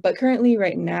 But currently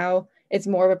right now, it's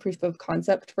more of a proof of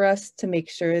concept for us to make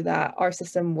sure that our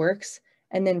system works.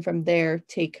 And then from there,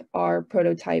 take our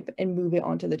prototype and move it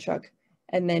onto the truck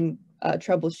and then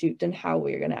troubleshoot and how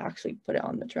we're gonna actually put it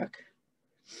on the truck.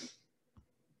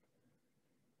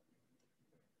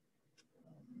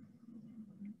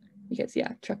 because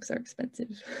yeah, trucks are expensive,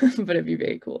 but it'd be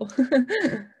very cool.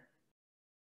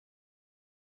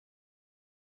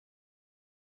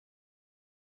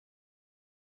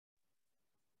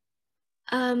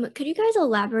 Could you guys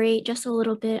elaborate just a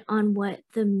little bit on what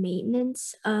the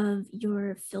maintenance of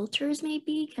your filters may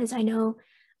be? Because I know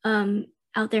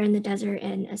out there in the desert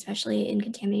and especially in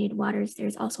contaminated waters,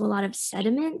 there's also a lot of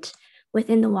sediment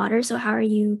within the water. So how are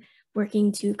you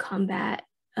working to combat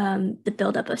the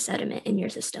buildup of sediment in your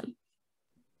system?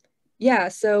 Yeah,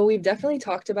 so we've definitely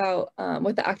talked about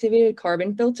with the activated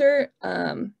carbon filter,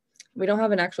 we don't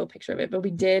have an actual picture of it, but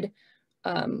we did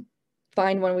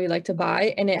find one we like to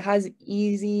buy, and it has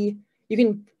you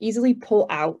can easily pull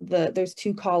out there's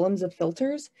 2 columns of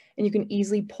filters, and you can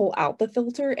easily pull out the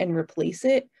filter and replace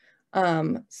it.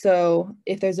 So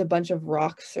if there's a bunch of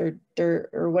rocks or dirt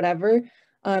or whatever,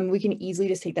 we can easily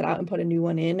just take that out and put a new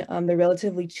one in. They're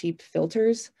relatively cheap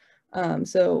filters,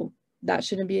 so that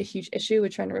shouldn't be a huge issue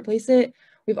with trying to replace it.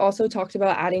 We've also talked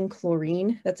about adding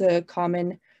chlorine. That's a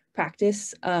common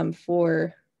practice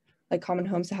for like common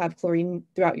homes to have chlorine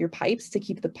throughout your pipes to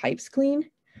keep the pipes clean.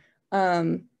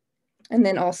 And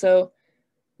then also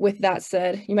with that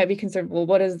said, you might be concerned, well,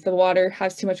 what is the water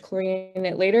has too much chlorine in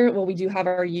it later? Well, we do have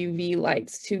our UV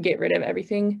lights to get rid of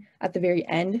everything at the very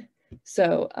end.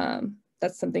 So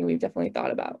that's something we've definitely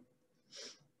thought about.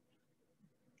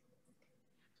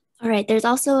 All right, there's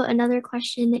also another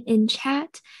question in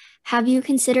chat. Have you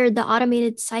considered the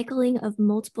automated cycling of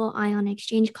multiple ion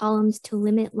exchange columns to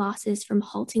limit losses from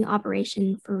halting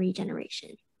operation for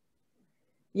regeneration?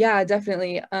 Yeah,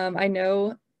 definitely. I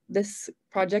know this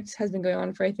project has been going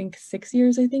on for, I think, 6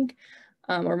 years,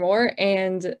 or more.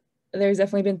 And there's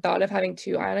definitely been thought of having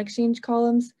 2 ion exchange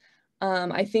columns.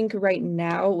 I think right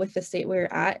now with the state we're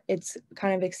at, it's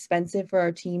kind of expensive for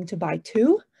our team to buy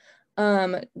 2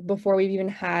 before we've even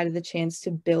had the chance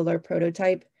to build our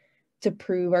prototype to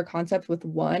prove our concept with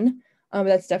 1. But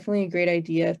that's definitely a great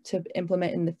idea to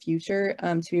implement in the future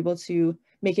to be able to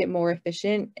make it more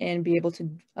efficient and be able to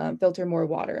filter more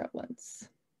water at once.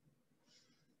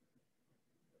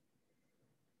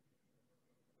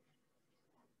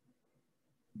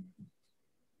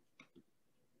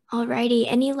 Alrighty,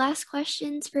 any last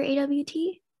questions for AWT?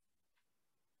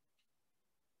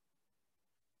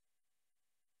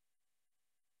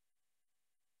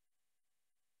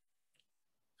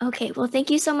 Okay, well,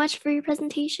 thank you so much for your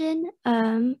presentation.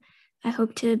 I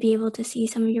hope to be able to see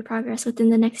some of your progress within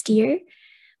the next year.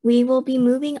 We will be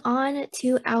moving on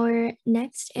to our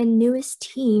next and newest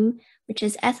team, which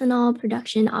is ethanol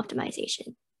production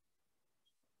optimization.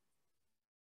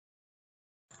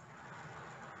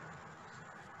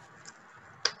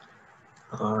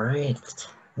 All right,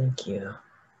 thank you.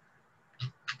 All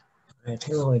right,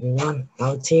 hello everyone.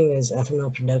 Our team is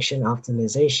ethanol production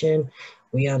optimization.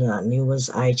 We are the newest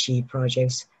AIChE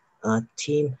Projects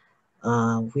team.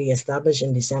 We established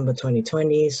in December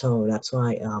 2020, so that's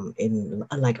why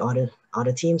unlike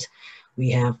other teams, we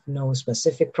have no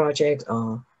specific project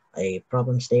or a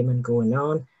problem statement going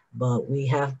on, but we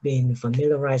have been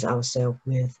familiarized ourselves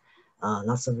with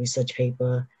lots of research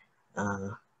paper,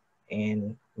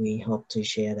 and we hope to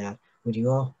share that with you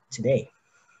all today.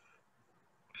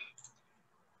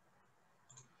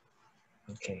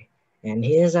 Okay, and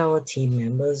here's our team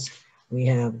members. We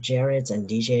have Jared and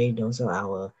DJ, those are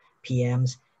our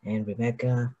PMs, and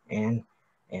Rebecca and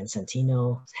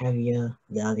Santino, Javier,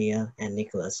 Dalia, and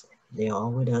Nicholas. They're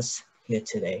all with us here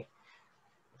today.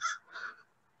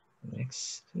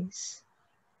 Next, please.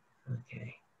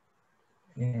 Okay.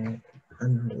 And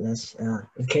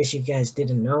in case you guys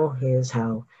didn't know, here's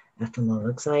how ethanol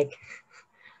looks like.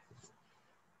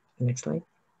 Next slide.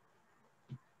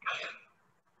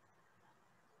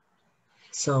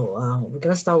 So we're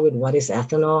gonna start with what is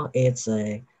ethanol.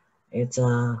 It's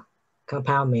a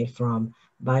compound made from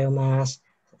biomass,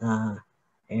 and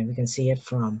we can see it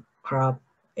from crop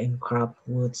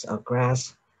woods or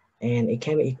grass, and it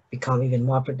can become even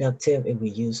more productive if we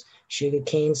use sugar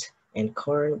canes and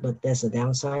corn, but there's a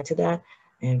downside to that,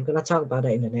 and we're gonna talk about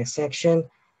that in the next section.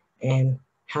 And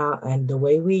the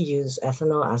way we use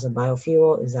ethanol as a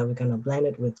biofuel is that we're gonna blend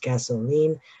it with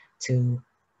gasoline to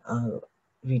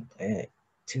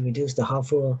reduce the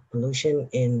harmful pollution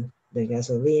in the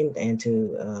gasoline and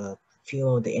to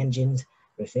fuel the engines,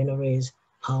 refineries,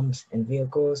 pumps, and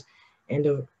vehicles.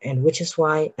 And which is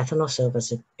why ethanol serves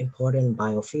as an important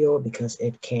biofuel, because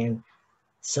it can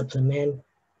supplement,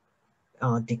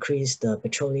 decrease the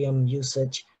petroleum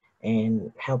usage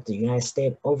and help the United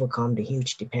States overcome the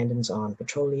huge dependence on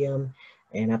petroleum,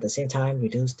 and at the same time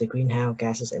reduce the greenhouse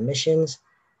gases emissions.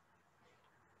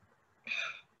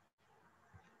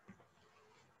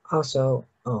 Also,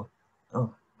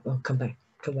 Oh, come back,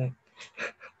 come back.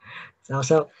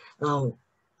 So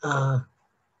uh,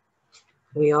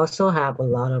 we also have a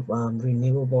lot of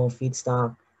renewable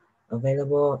feedstock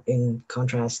available in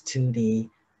contrast to the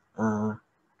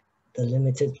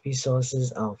limited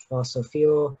resources of fossil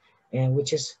fuel, and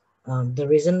which is the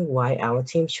reason why our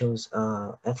team chose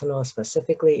ethanol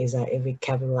specifically is that if we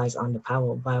capitalize on the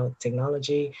power of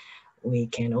biotechnology, we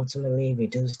can ultimately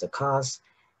reduce the cost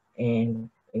and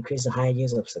increase the high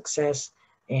use of success.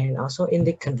 And also in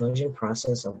the conversion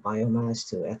process of biomass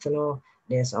to ethanol,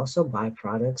 there's also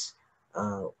byproducts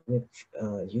with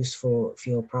useful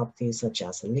fuel properties such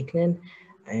as lignin,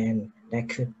 and that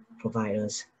could provide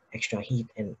us extra heat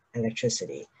and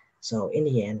electricity. So in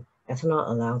the end, ethanol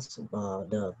allows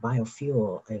the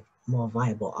biofuel a more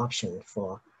viable option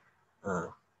for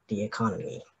the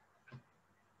economy.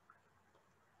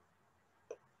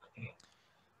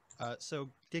 So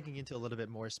digging into a little bit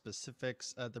more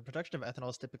specifics, the production of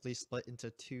ethanol is typically split into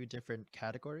two different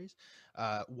categories,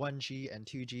 1G and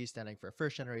 2G standing for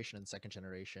first generation and second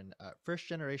generation. First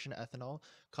generation ethanol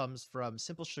comes from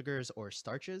simple sugars or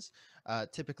starches.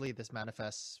 Typically this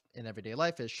manifests in everyday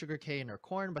life as sugarcane or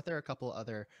corn, but there are a couple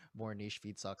other more niche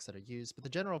feedstocks that are used. But the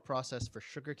general process for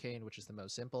sugarcane, which is the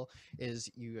most simple,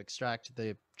 is you extract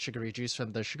the sugary juice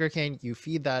from the sugarcane, you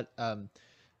feed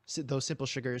those simple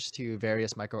sugars to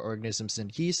various microorganisms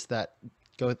and yeast that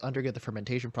undergo the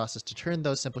fermentation process to turn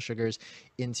those simple sugars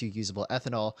into usable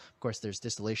ethanol. Of course, there's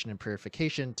distillation and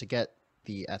purification to get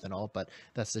the ethanol, but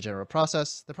that's the general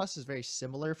process. The process is very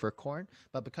similar for corn,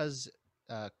 but because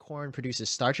corn produces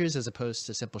starches as opposed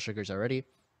to simple sugars already,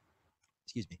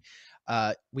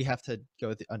 we have to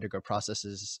undergo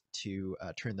processes to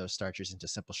turn those starches into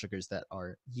simple sugars that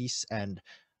our yeast and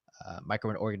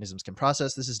microorganisms can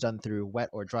process. This is done through wet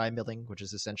or dry milling, which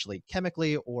is essentially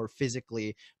chemically or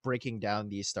physically breaking down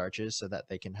these starches so that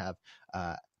they can have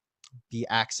the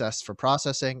access for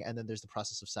processing. And then there's the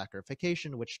process of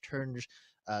saccharification, which turns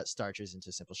starches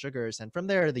into simple sugars. And from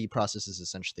there, the process is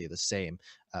essentially the same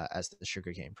as the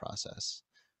sugarcane process.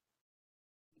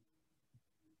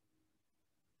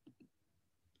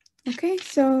 Okay,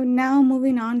 so now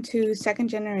moving on to second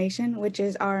generation, which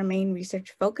is our main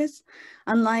research focus.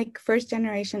 Unlike first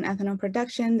generation ethanol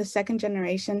production, the second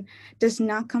generation does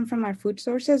not come from our food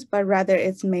sources, but rather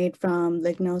it's made from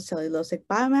lignocellulosic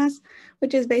biomass,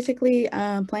 which is basically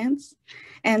plants.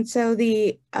 And so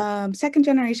the second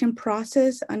generation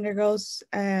process undergoes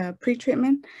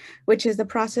pretreatment, which is the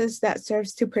process that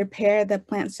serves to prepare the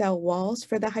plant cell walls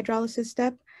for the hydrolysis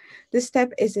step. This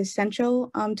step is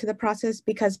essential to the process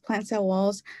because plant cell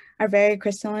walls are very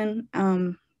crystalline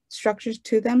structures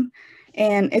to them,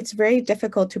 and it's very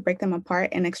difficult to break them apart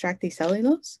and extract the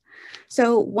cellulose.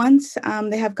 So once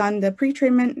they have gone the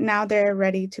pretreatment, now they're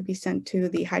ready to be sent to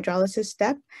the hydrolysis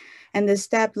step. And this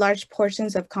step, large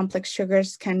portions of complex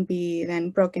sugars can be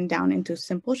then broken down into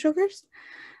simple sugars.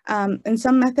 And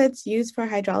some methods used for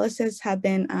hydrolysis have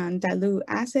been dilute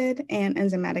acid and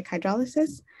enzymatic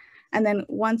hydrolysis. And then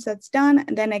once that's done,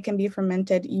 then it can be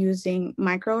fermented using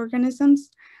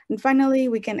microorganisms. And finally,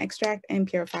 we can extract and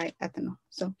purify ethanol.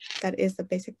 So that is the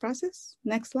basic process.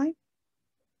 Next slide.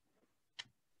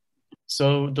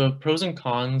 So the pros and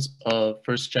cons of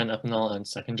first-gen ethanol and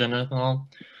second-gen ethanol.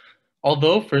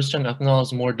 Although first-gen ethanol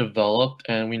is more developed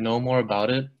and we know more about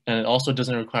it, and it also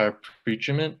doesn't require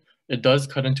pretreatment, it does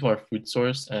cut into our food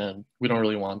source, and we don't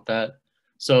really want that.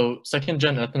 So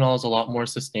second-gen ethanol is a lot more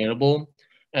sustainable.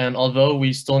 And although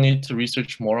we still need to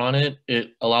research more on it,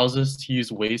 it allows us to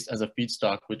use waste as a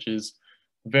feedstock, which is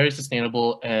very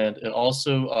sustainable. And it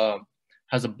also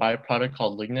has a byproduct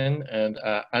called lignin. And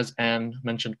as Anne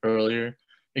mentioned earlier,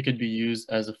 it could be used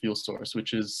as a fuel source,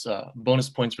 which is bonus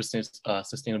points for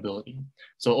sustainability.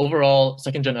 So overall,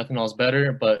 second-gen ethanol is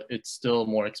better, but it's still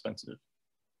more expensive.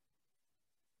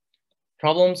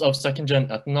 Problems of second-gen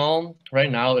ethanol, right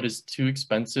now it is too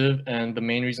expensive, and the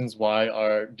main reasons why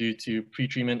are due to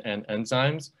pretreatment and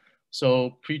enzymes.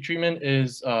 So pretreatment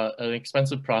is an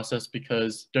expensive process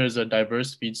because there's a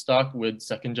diverse feedstock with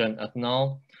second-gen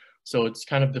ethanol. So it's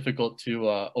kind of difficult to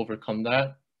overcome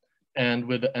that. And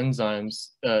with the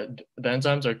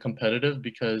enzymes are competitive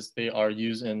because they are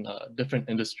used in different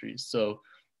industries. So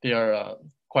they are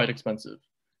quite expensive.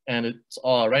 And it's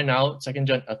right now,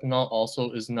 second-gen ethanol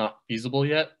also is not feasible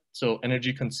yet. So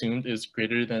energy consumed is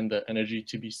greater than the energy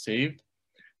to be saved.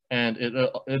 And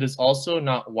it is also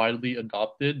not widely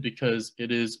adopted because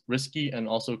it is risky and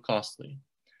also costly.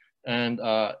 And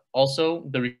also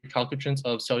the recalcitrance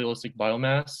of cellulosic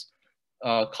biomass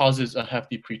causes a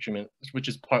hefty pretreatment, which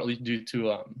is partly due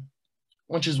to,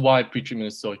 which is why pretreatment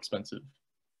is so expensive.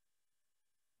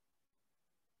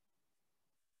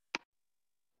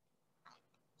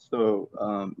 So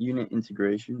unit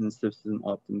integration and system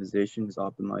optimization is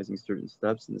optimizing certain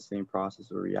steps in the same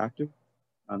process or reactor.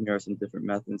 Here are some different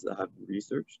methods that have been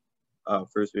researched.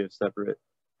 First, we have separate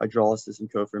hydrolysis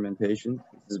and co-fermentation.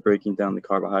 This is breaking down the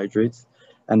carbohydrates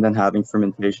and then having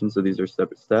fermentation. So these are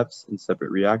separate steps in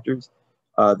separate reactors.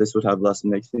 This would have less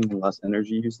mixing and less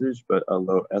energy usage, but a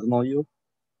low ethanol yield.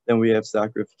 Then we have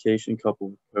saccharification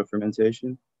coupled with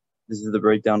co-fermentation. This is the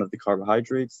breakdown of the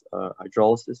carbohydrates,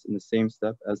 hydrolysis in the same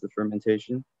step as the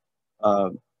fermentation.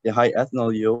 The high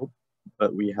ethanol yield,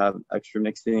 but we have extra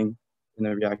mixing in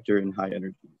the reactor and high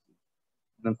energy.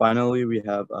 And then finally, we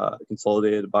have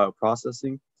consolidated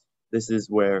bioprocessing. This is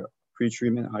where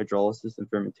pretreatment, hydrolysis, and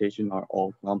fermentation are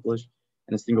all accomplished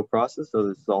in a single process. So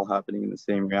this is all happening in the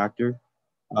same reactor.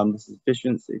 This is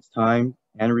efficient, saves time,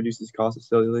 and reduces cost of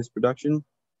cellulase production.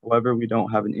 However, we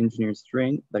don't have an engineered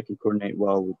strain that can coordinate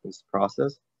well with this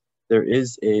process. There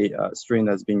is a strain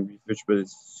that's being researched, but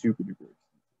it's super duper.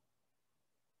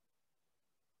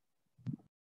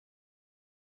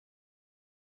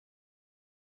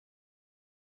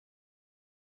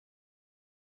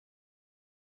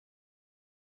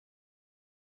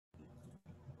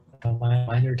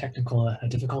 Minor technical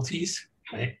difficulties.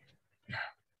 I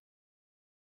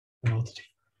don't know what to do.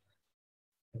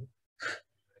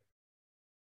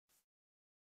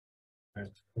 All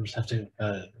right, we'll just have to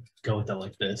go with it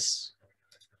like this.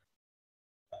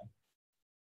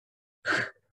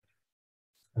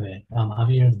 Okay,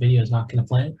 Javier, the video is not going to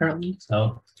play apparently,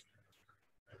 so.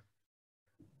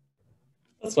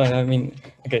 That's fine. I mean,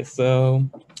 okay, so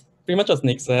pretty much as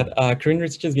Nick said, current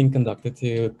research is being conducted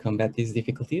to combat these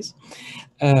difficulties,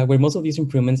 where most of these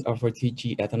improvements are for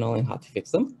 2G ethanol and how to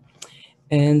fix them.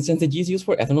 And since the Gs used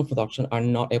for ethanol production are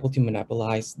not able to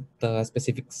monopolize the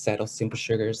specific set of simple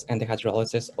sugars and the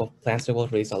hydrolysis of plants that will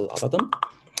release a lot of them,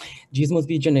 Gs must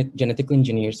be genetically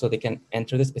engineered so they can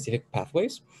enter the specific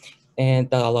pathways, and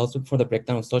that allows for the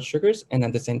breakdown of such sugars and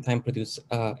at the same time produce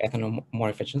ethanol more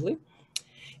efficiently.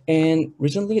 And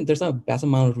recently, there's a vast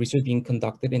amount of research being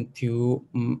conducted into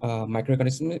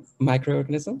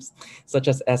microorganisms such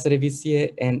as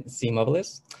Acidivicia and C.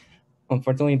 mobilis.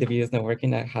 Unfortunately, the video is not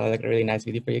working. I had like a really nice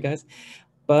video for you guys.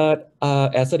 But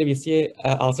Acidivicia,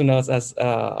 also known as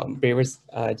Brewer's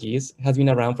yeast, has been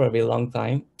around for a very long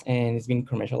time and it's been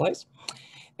commercialized.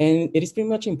 And it is pretty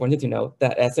much important to note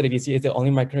that Acidivicia is the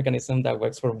only microorganism that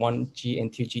works for 1G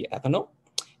and 2G ethanol.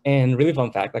 And really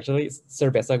fun fact, actually,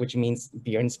 cerveza, which means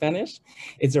beer in Spanish,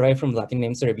 it's derived from Latin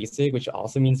name cerveza, which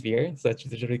also means beer. So it's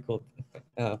a really cool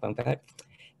fun fact.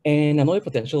 And another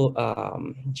potential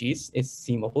Gs is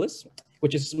C. mobilis,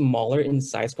 which is smaller in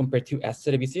size compared to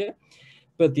Acidivicia.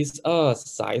 But this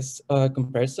size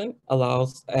comparison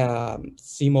allows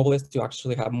C. mobilis to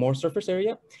actually have more surface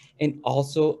area and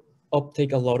also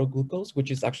uptake a lot of glucose,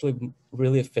 which is actually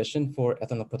really efficient for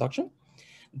ethanol production.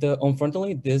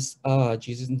 Unfortunately, this Gs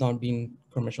is not being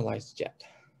commercialized yet.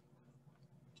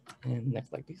 And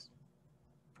next slide, please.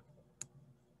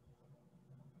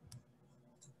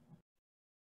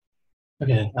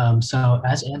 Okay, so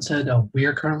as Anne said, we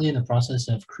are currently in the process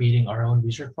of creating our own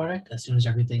research project as soon as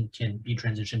everything can be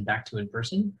transitioned back to in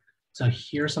person. So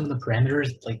here are some of the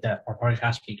parameters like that our project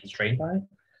has to be constrained by.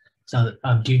 So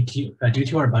due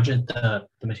to our budget, the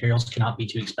materials cannot be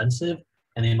too expensive,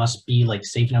 and they must be like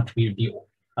safe enough to be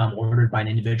ordered by an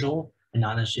individual and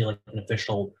not necessarily like an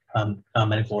official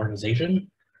medical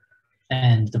organization.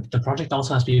 And the project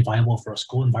also has to be viable for a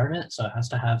school environment, so it has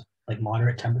to have like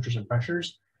moderate temperatures and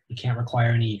pressures. It can't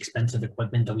require any expensive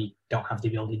equipment that we don't have the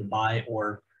ability to buy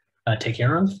or take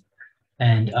care of.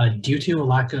 And due to a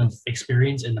lack of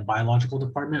experience in the biological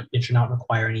department, it should not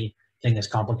require anything as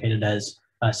complicated as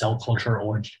cell culture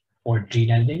or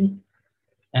gene editing.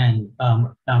 And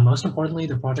most importantly,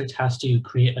 the project has to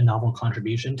create a novel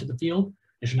contribution to the field.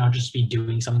 It should not just be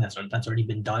doing something that's already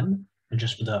been done, and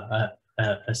just for the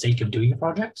sake of doing the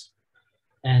project.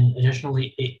 And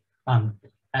additionally,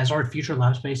 as our future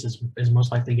lab space is most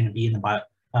likely going to be in the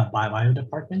bio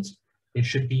department, it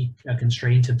should be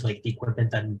constrained to like the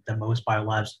equipment that most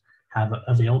biolabs have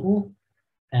available.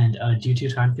 And due to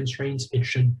time constraints, it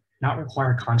should not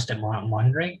require constant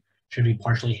monitoring. It should be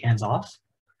partially hands-off.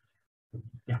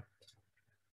 Yeah.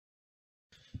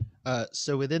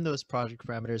 So within those project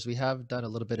parameters, we have done a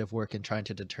little bit of work in trying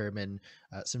to determine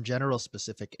some general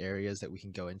specific areas that we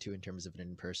can go into in terms of an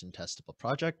in-person testable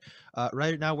project.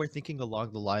 Right now, we're thinking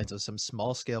along the lines of some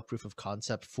small-scale proof of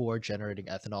concept for generating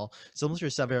ethanol. Similar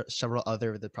to several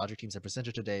other of the project teams that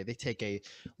presented today, they take a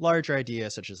larger idea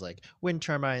such as like wind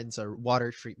turbines or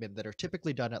water treatment that are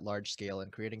typically done at large scale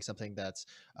and creating something that's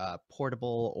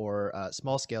portable or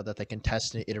small scale that they can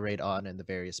test and iterate on in the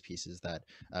various pieces that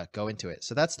go into it.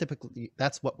 So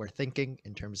that's what we're thinking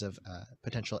in terms of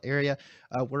potential area.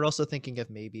 We're also thinking of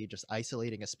maybe just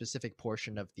isolating a specific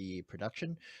portion of the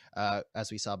production.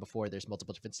 As we saw before, there's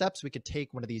multiple different steps. We could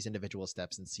take one of these individual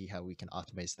steps and see how we can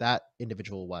optimize that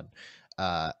individual one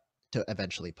to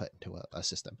eventually put into a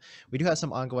system. We do have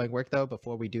some ongoing work though.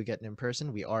 Before we do get in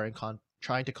person, we are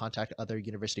trying to contact other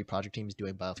university project teams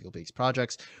doing biofuel-based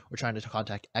projects. We're trying to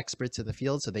contact experts in the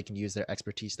field so they can use their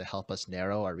expertise to help us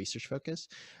narrow our research focus.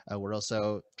 We're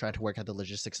also trying to work out the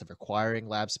logistics of acquiring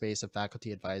lab space, a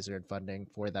faculty advisor, and funding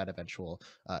for that eventual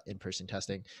in-person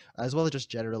testing, as well as just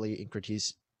generally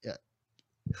increasing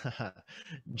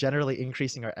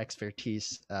our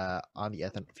expertise on the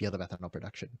field of ethanol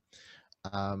production.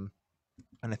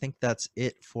 And I think that's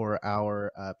it for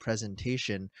our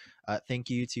presentation. Thank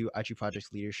you to AIChE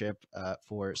Projects Leadership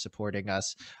for supporting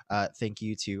us. Thank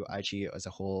you to AIChE as a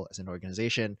whole, as an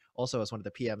organization. Also, as one of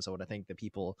the PMs, I want to thank the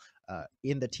people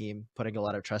in the team putting a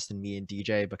lot of trust in me and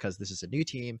DJ, because this is a new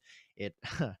team.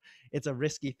 It's a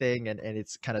risky thing, and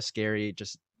it's kind of scary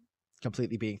just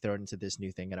completely being thrown into this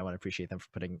new thing, and I want to appreciate them for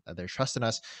putting their trust in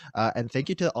us. And thank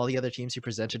you to all the other teams who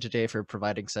presented today for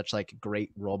providing such like great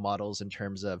role models in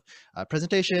terms of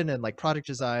presentation and like product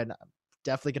design. I'm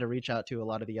definitely going to reach out to a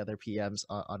lot of the other PMs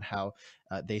on how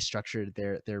they structured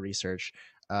their research.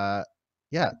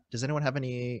 Yeah, does anyone have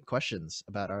any questions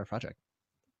about our project?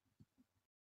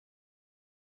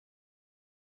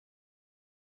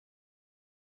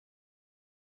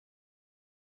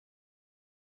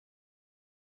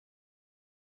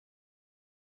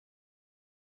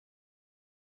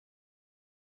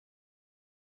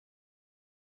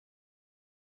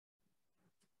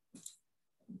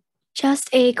 Just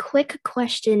a quick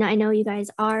question. I know you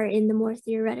guys are in the more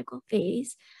theoretical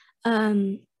phase.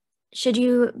 Should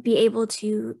you be able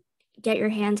to get your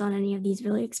hands on any of these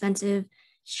really expensive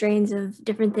strains of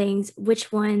different things,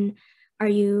 which one are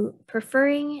you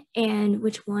preferring and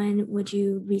which one would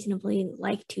you reasonably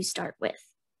like to start with?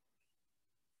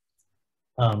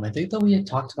 I think that we had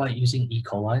talked about using E.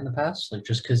 coli in the past, like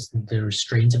just because there are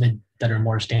strains of it that are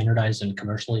more standardized and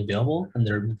commercially available, and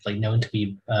they're like known to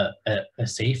be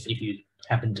safe if you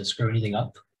happen to screw anything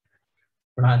up.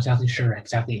 We're not exactly sure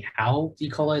exactly how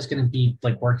E. coli is going to be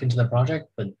like work into the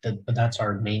project, but that's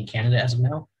our main candidate as of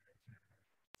now.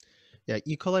 Yeah,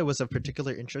 E. coli was of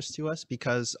particular interest to us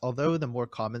because although the more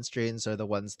common strains are the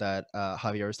ones that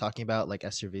Javier was talking about, like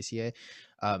Cerevisiae,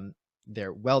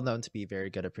 they're well known to be very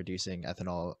good at producing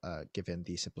ethanol given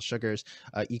the simple sugars.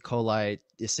 E. coli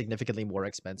is significantly more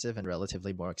expensive and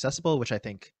relatively more accessible, which I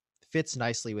think fits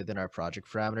nicely within our project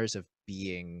parameters of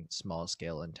being small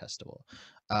scale and testable.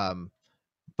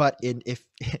 But if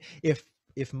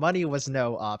money was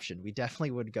no option, we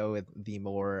definitely would go with the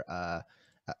more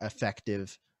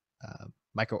effective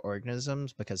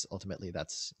microorganisms, because ultimately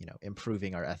that's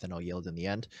improving our ethanol yield in the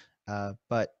end.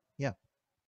 But yeah.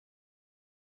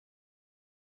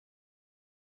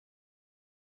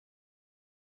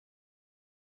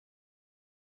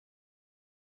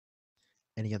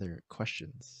 Any other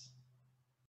questions?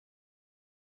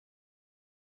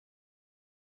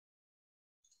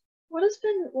 What has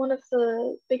been one of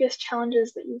the biggest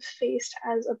challenges that you've faced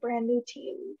as a brand new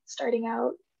team starting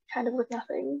out kind of with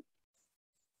nothing?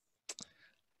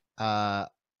 I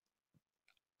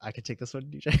could take this one,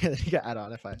 DJ. You can add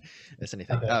on if I miss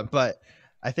anything. Okay. But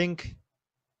I think,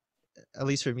 at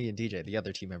least for me and DJ, the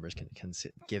other team members can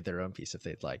give their own piece if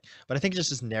they'd like. But I think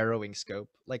just narrowing scope,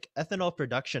 like ethanol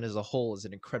production as a whole is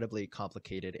an incredibly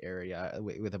complicated area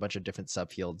with a bunch of different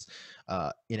subfields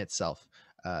in itself.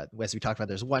 As we talked about,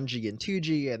 there's 1G and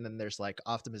 2G, and then there's like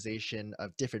optimization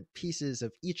of different pieces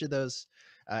of each of those.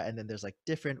 And then there's like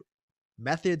different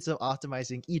methods of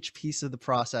optimizing each piece of the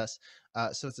process.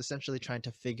 So it's essentially trying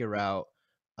to figure out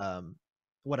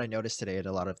what I noticed today at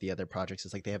a lot of the other projects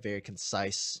is like they have very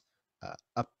concise,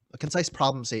 a concise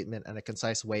problem statement and a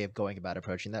concise way of going about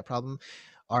approaching that problem.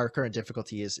 Our current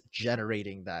difficulty is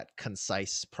generating that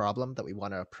concise problem that we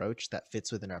want to approach that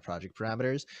fits within our project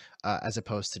parameters, as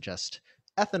opposed to just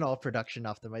ethanol production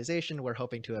optimization. We're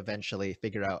hoping to eventually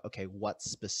figure out, okay, what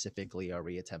specifically are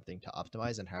we attempting to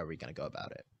optimize and how are we going to go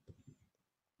about it?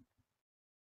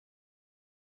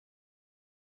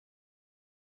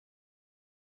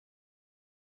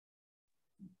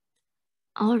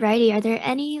 Alrighty, are there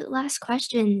any last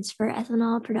questions for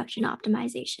ethanol production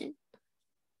optimization?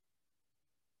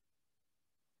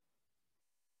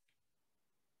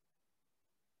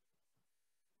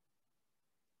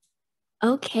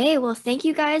 Okay, well, thank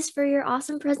you guys for your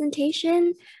awesome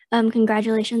presentation.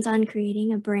 Congratulations on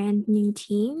creating a brand new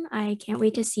team. I can't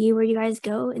wait to see where you guys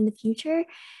go in the future.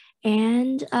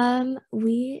 And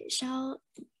we shall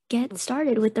get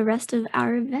started with the rest of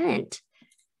our event.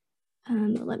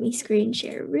 Let me screen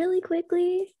share really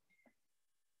quickly.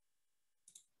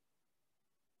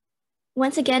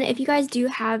 Once again, if you guys do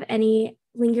have any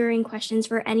lingering questions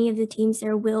for any of the teams,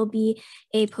 there will be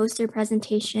a poster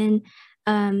presentation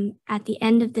at the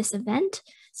end of this event.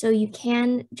 So you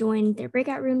can join their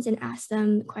breakout rooms and ask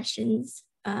them questions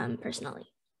personally.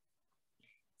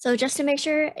 So just to make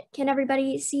sure, can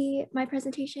everybody see my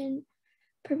presentation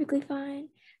perfectly fine?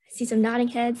 I see some nodding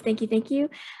heads. Thank you, thank you.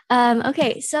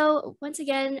 Okay, so once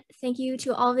again, thank you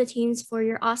to all of the teams for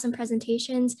your awesome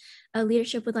presentations.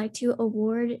 Leadership would like to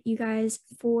award you guys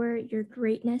for your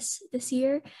greatness this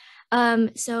year.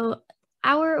 So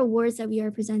our awards that we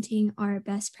are presenting are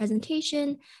Best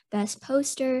Presentation, Best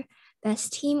Poster,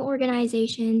 Best Team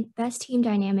Organization, Best Team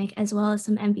Dynamic, as well as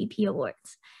some MVP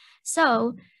awards.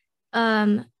 So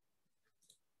the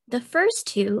first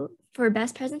two for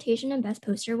Best Presentation and Best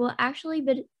Poster will actually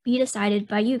be decided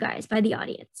by you guys, by the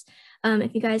audience.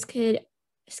 If you guys could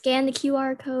scan the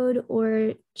QR code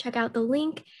or check out the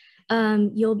link,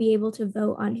 you'll be able to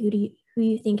vote on who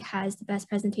you think has the best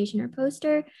presentation or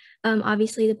poster.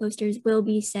 Obviously, the posters will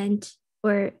be sent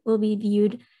or will be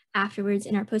viewed afterwards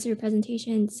in our poster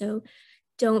presentation. So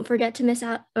don't forget to miss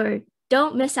out, or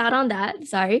don't miss out on that,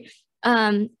 sorry.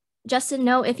 Just to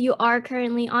know, if you are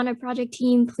currently on a project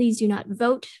team, please do not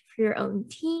vote for your own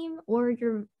team, or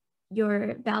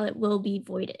your ballot will be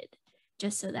voided,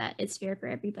 just so that it's fair for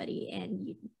everybody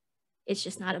and it's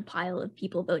just not a pile of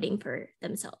people voting for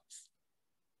themselves.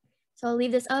 So I'll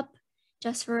leave this up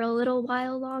just for a little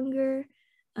while longer.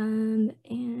 And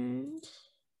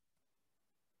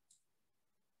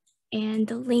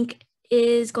the link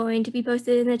is going to be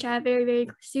posted in the chat very, very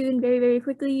soon, very, very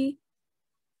quickly.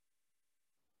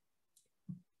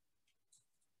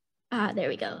 There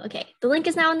we go. Okay, the link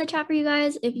is now in the chat for you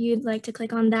guys if you'd like to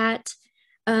click on that.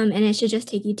 And it should just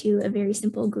take you to a very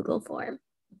simple Google form.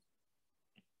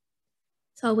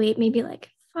 So I'll wait maybe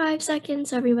like 5 seconds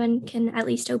so everyone can at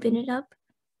least open it up.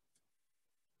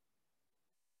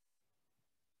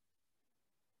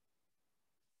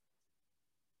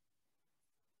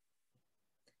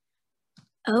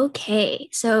 Okay,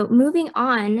 so moving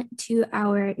on to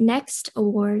our next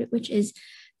award, which is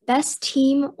Best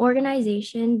Team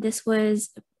Organization. This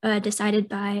was decided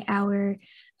by our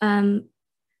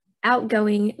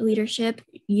outgoing leadership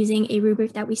using a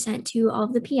rubric that we sent to all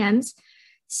of the PMs.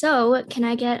 So can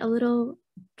I get a little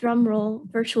drum roll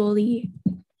virtually?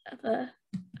 I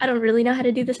don't really know how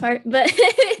to do this part, but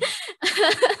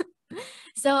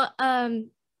so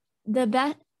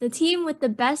the team with the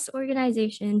best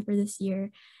organization for this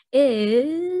year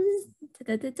is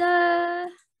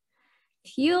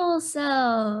Fuel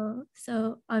Cell.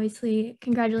 So obviously,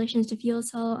 congratulations to Fuel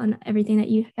Cell on everything that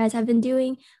you guys have been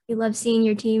doing. We love seeing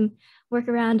your team work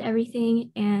around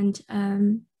everything. And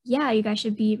yeah, you guys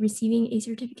should be receiving a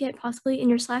certificate possibly in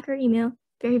your Slack or email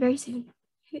very, very soon.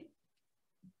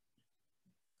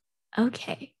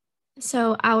 Okay,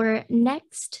 so our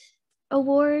next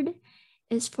award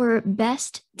is for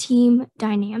Best Team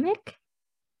Dynamic.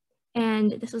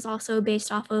 And this was also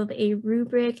based off of a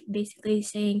rubric basically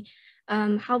saying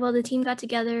how well the team got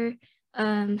together,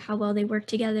 how well they worked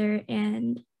together,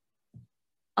 and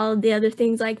all of the other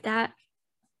things like that.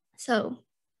 So,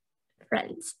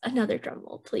 friends, another drum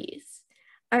roll, please.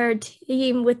 Our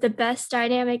team with the best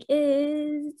dynamic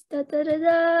is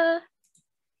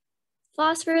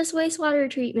Phosphorus Wastewater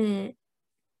Treatment.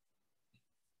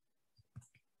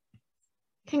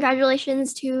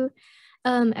 Congratulations to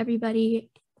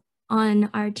everybody on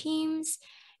our teams,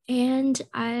 and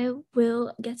I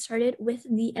will get started with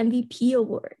the MVP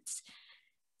awards.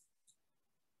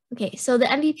 Okay, so the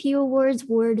MVP awards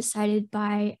were decided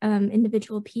by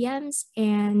individual PMs,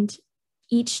 and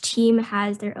each team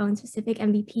has their own specific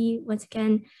MVP. Once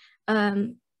again,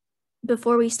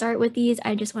 before we start with these,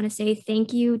 I just want to say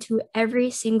thank you to every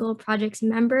single project's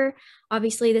member.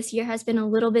 Obviously, this year has been a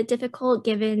little bit difficult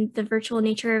given the virtual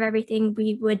nature of everything.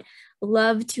 We would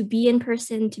love to be in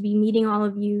person, to be meeting all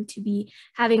of you, to be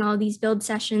having all these build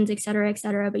sessions, et cetera,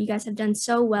 but you guys have done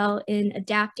so well in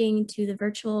adapting to the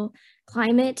virtual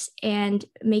climate and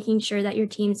making sure that your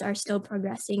teams are still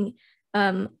progressing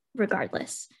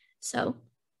regardless. So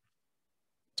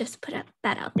just put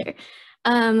that out there.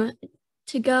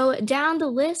 to go down the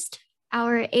list,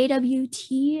 our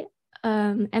AWT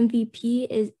MVP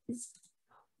is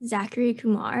Zachary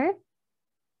Kumar.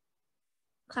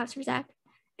 Claps for Zach.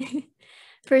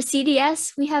 For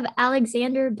CDS, we have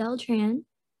Alexander Beltran.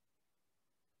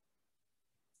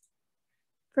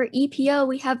 For EPO,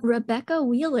 we have Rebecca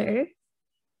Wheeler.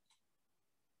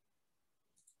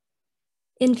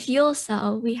 In fuel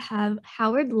cell, we have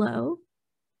Howard Lowe.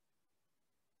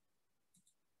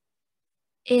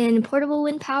 In portable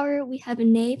wind power, we have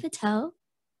Nay Patel.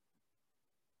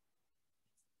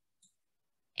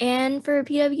 And for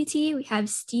PWT, we have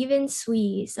Stephen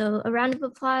Swee. So a round of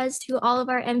applause to all of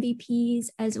our MVPs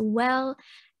as well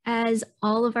as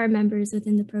all of our members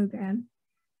within the program.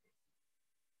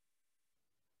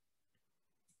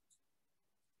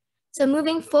 So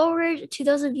moving forward, to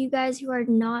those of you guys who are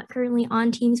not currently on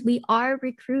teams, we are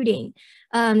recruiting.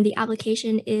 The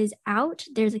application is out.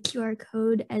 There's a QR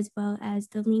code as well as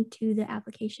the link to the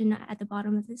application at the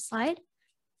bottom of this slide.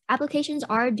 Applications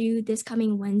are due this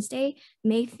coming Wednesday,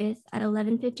 May 5th at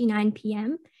 11:59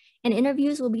 p.m. and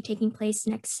interviews will be taking place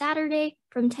next Saturday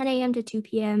from 10 a.m. to 2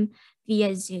 p.m.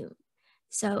 via Zoom.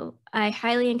 So I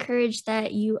highly encourage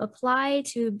that you apply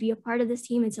to be a part of this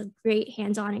team. It's a great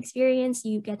hands-on experience.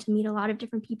 You get to meet a lot of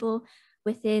different people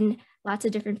within lots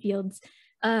of different fields.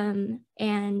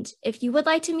 And if you would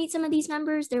like to meet some of these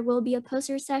members, there will be a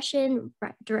poster session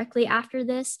directly after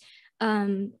this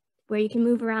where you can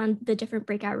move around the different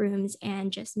breakout rooms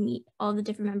and just meet all the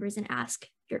different members and ask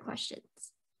your questions.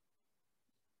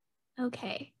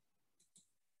 Okay.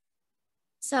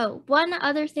 So one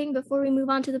other thing before we move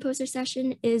on to the poster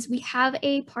session is we have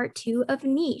a part 2 of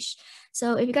Niche.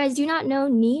 So if you guys do not know,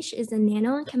 Niche is a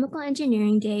Nano and Chemical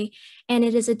Engineering Day, and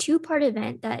it is a 2-part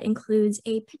event that includes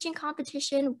a pitching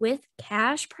competition with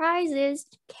cash prizes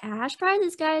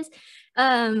guys,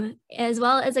 as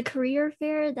well as a career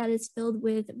fair that is filled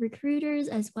with recruiters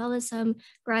as well as some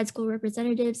grad school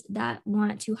representatives that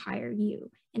want to hire you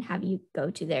and have you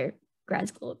go to their grad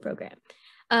school program.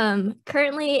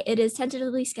 Currently, it is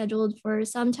tentatively scheduled for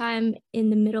sometime in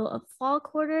the middle of fall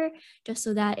quarter, just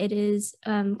so that it is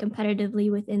competitively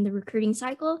within the recruiting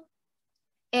cycle.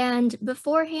 And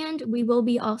beforehand, we will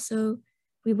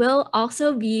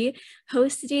also be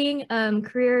hosting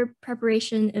career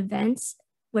preparation events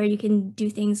where you can do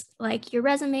things like your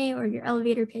resume or your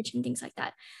elevator pitch and things like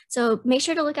that. So make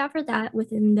sure to look out for that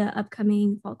within the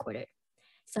upcoming fall quarter.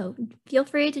 So feel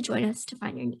free to join us to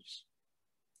find your niche.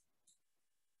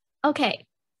 Okay,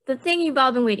 the thing you've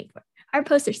all been waiting for, our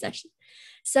poster session.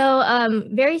 So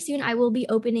very soon I will be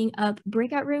opening up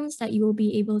breakout rooms that you will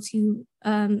be able to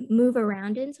move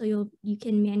around in, so you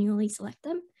can manually select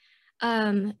them.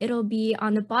 It'll be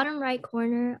on the bottom right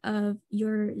corner of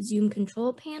your Zoom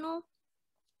control panel,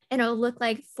 and it'll look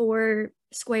like 4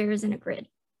 squares in a grid.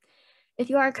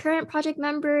 If you are a current project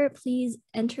member, please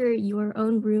enter your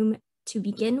own room to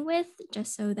begin with,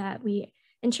 just so that we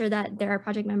ensure that there are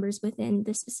project members within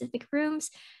the specific rooms,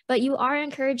 but you are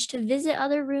encouraged to visit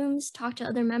other rooms, talk to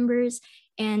other members,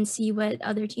 and see what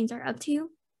other teams are up to.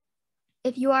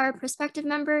 If you are a prospective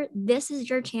member, this is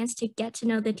your chance to get to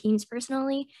know the teams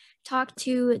personally, talk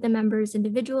to the members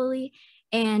individually,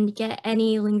 and get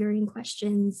any lingering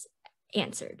questions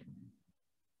answered.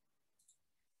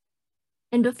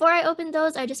 And before I open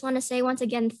those, I just want to say once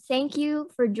again, thank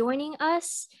you for joining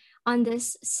us on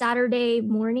this Saturday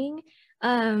morning.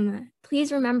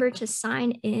 Please remember to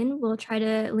sign in. We'll try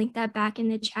to link that back in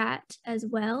the chat as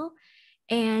well.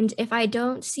 And if I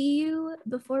don't see you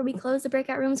before we close the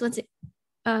breakout rooms,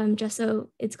 just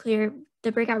so it's clear,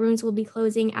 the breakout rooms will be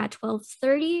closing at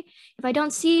 12:30. If I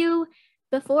don't see you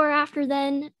before or after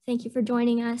then, thank you for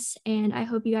joining us, and I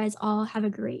hope you guys all have a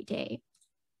great day.